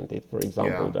regulated. And if, for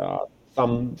example, Yeah. there are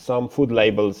some food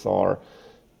labels are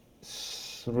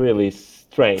really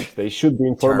strange. They should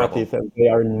be Terrible. informative, and they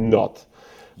are not.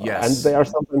 And they Yes. are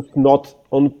sometimes not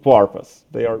on purpose.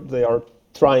 They are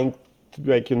trying to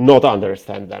make you not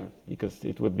understand them because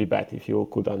it would be bad if you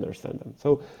could understand them.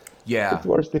 So it Yeah.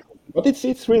 works differently. But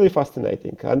it's really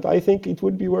fascinating, and I think it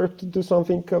would be worth to do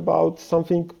something about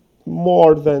something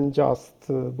more than just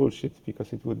bullshit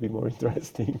because it would be more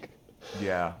interesting.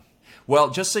 Yeah. Well,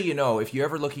 just so you know, if you're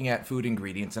ever looking at food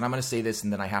ingredients, and I'm going to say this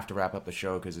and then I have to wrap up the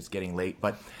show because it's getting late,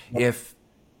 but if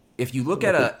you look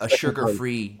at Okay, a second time.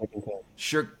 sugar-free, Second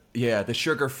time. the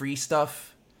sugar-free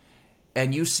stuff,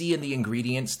 and you see in the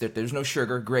ingredients that there's no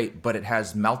sugar, great, but it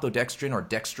has maltodextrin or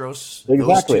dextrose. Those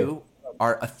Exactly. two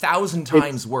are 1,000 It's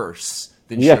times worse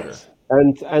than sugar. Yes,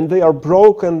 and they are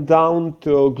broken down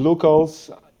to glucose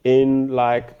in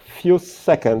like few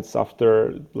seconds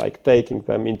after like taking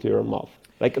them into your mouth.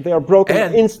 Like they are broken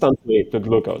And instantly to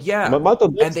glucose. yeah, and they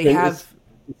Maltodextrin is have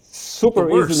the super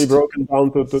easily worst. broken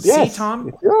down to See, yes.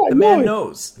 Tom? Yeah, I The know man it.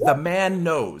 knows. The man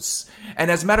knows.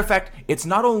 And as a matter of fact, it's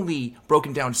not only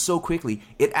broken down so quickly,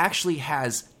 it actually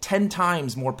has 10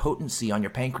 times more potency on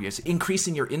your pancreas,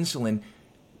 increasing your insulin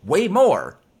way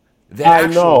more than I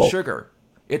actual know. sugar.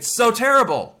 It's so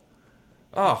terrible.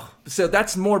 Oh, so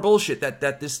that's more bullshit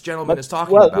that this gentleman But is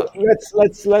talking well, about.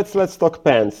 let's talk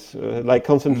pens. Like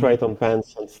concentrate on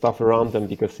pens and stuff around them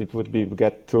because it would be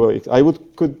get too.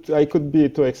 I could be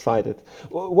too excited.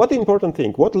 What important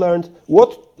thing? What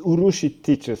Urushi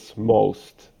teaches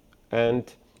most, and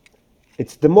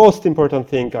it's the most important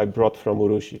thing I brought from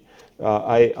Urushi.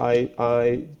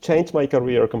 I changed my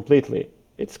career completely.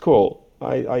 It's cool.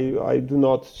 I do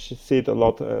not sit a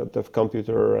lot at the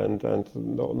computer and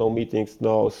no meetings,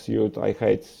 no suit. I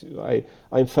hate.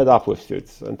 I'm fed up with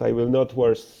suits, and I will not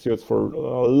wear suits for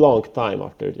a long time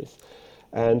after this.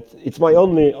 And it's my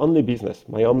only business.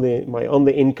 My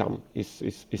only income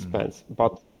is pens.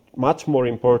 But much more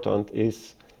important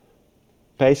is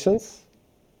patience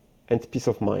and peace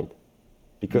of mind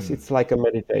because it's like a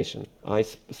meditation. I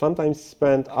sometimes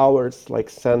spend hours like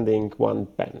sanding one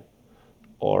pen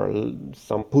or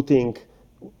some putting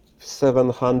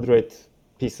 700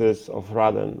 pieces of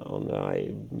radon on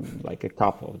like a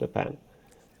cup of the pen.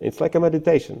 It's like a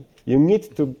meditation. You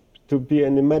need to be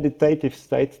in a meditative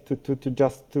state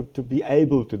to be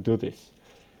able to do this.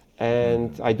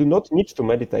 And I do not need to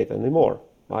meditate anymore.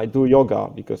 I do yoga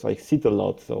because I sit a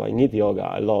lot, so I need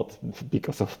yoga a lot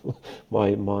because of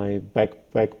my back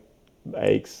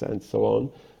aches and so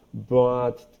on.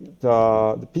 But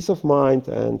the peace of mind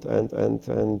and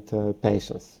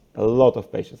patience, a lot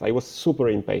of patience. I was super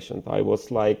impatient. I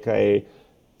was like a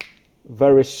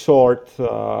very short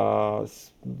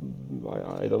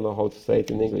I don't know how to say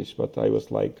it in English, but I was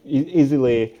like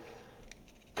easily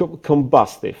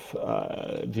combustive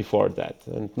before that,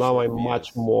 and now Short I'm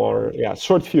much fuse. more, yeah,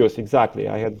 short fuse, exactly.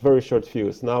 I had very short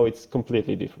fuse. Now it's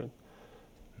completely different.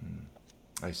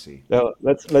 I see. Now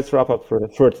let's wrap up for the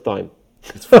third time.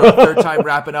 It's for the third time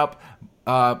wrapping up.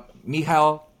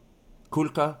 Michal,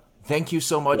 Kulka, thank you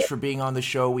so much for being on the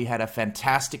show. We had a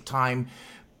fantastic time.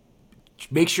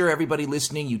 Make sure everybody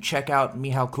listening, you check out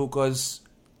Michal Kulka's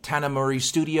Tamenuri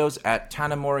Studios at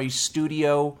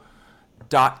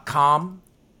tanemuristudio.com.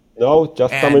 No,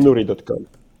 just And tamenuri.com.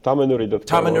 Tamenuri.com.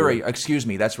 Tamenuri, excuse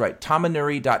me, that's right.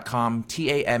 Tamenuri.com,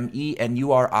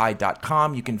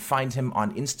 TAMENURI.com. You can find him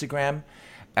on Instagram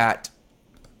at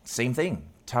same thing,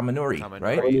 Tamenuri,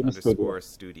 right? Tamenuri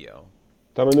 _studio.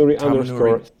 Tamenuri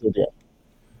Tamenuri. _studio.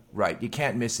 Right, you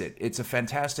can't miss it. It's a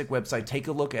fantastic website. Take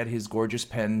a look at his gorgeous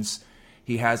pens.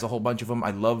 He has a whole bunch of them.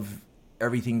 I love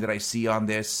everything that I see on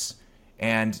this.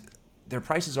 And their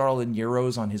prices are all in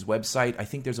euros on his website. I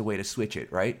think there's a way to switch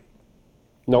it, right?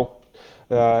 No.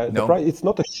 The No? price, it's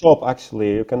not a shop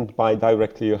actually. You can buy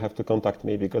directly. You have to contact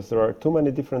me because there are too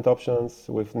many different options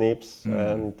with nips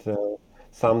and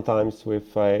sometimes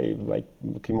with like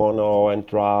kimono and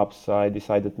drops. I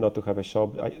decided not to have a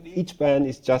shop. Each pen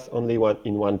is just only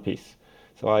one piece.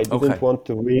 So I didn't Okay. want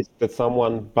to risk that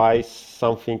someone buys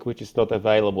something which is not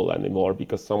available anymore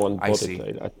because someone I bought it see.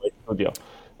 at my studio.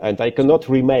 And I cannot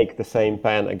remake the same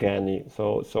pen again.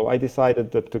 So I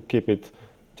decided that to keep it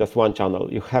just one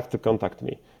channel. You have to contact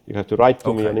me. You have to write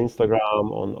to me on Okay.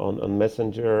 Instagram, on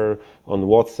Messenger, on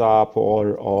WhatsApp,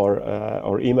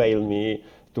 or email me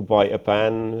to buy a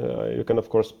pen. You can of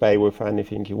course pay with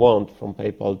anything you want, from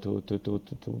PayPal to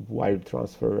wire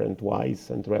transfer and Wise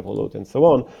and Revolut and so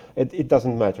on. It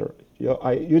doesn't matter.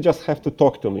 You just have to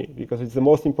talk to me because it's the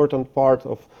most important part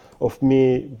of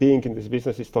me being in this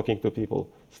business is talking to people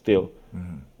still.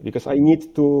 Because I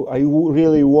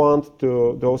really want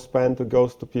those pens to go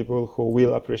to people who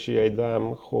will appreciate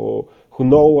them, who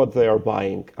know what they are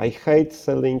buying. I hate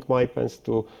selling my pens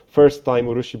to first-time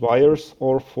Urushi buyers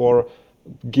or for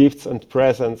gifts and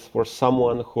presents for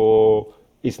someone who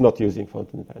is not using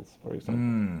fountain pens, for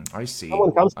example. I see.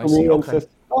 Someone comes I to see. me and Okay. says,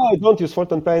 "Oh, I don't use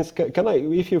fountain pens. Can I?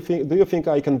 Do you think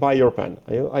I can buy your pen?"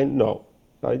 I no.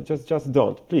 I just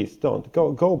don't. Please don't.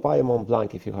 Go buy a Mont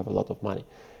Blanc if you have a lot of money.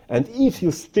 And if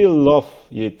you still love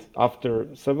it after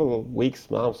several weeks,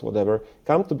 months, whatever,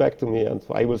 back to me and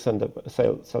I will sell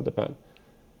the pen. I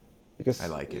Because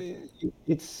like it.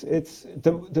 it's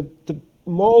the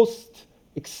most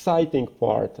exciting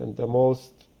part and the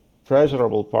most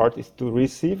pleasurable part is to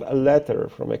receive a letter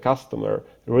from a customer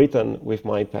written with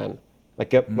my pen,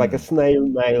 like a snail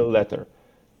mail letter.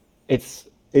 It's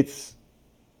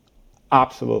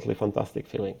absolutely fantastic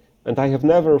feeling, and I have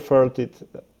never felt it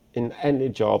in any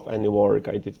job, any work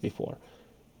I did before.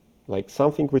 Like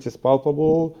something which is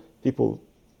palpable, people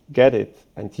get it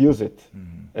and use it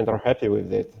and are happy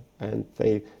with it, and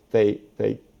they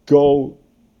go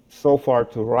so far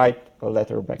to write a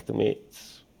letter back to me.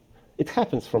 It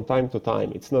happens from time to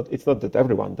time. It's not that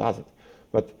everyone does it,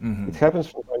 but it happens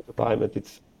from time to time, and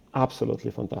it's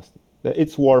absolutely fantastic.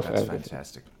 It's worth That's everything.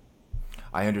 fantastic.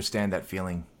 I understand that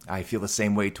feeling. I feel the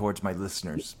same way towards my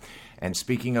listeners. And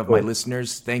speaking of my Cool.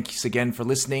 listeners, thanks again for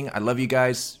listening. I love you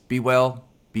guys. Be well.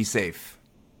 Be safe.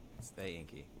 Stay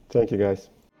inky. Thank you, guys.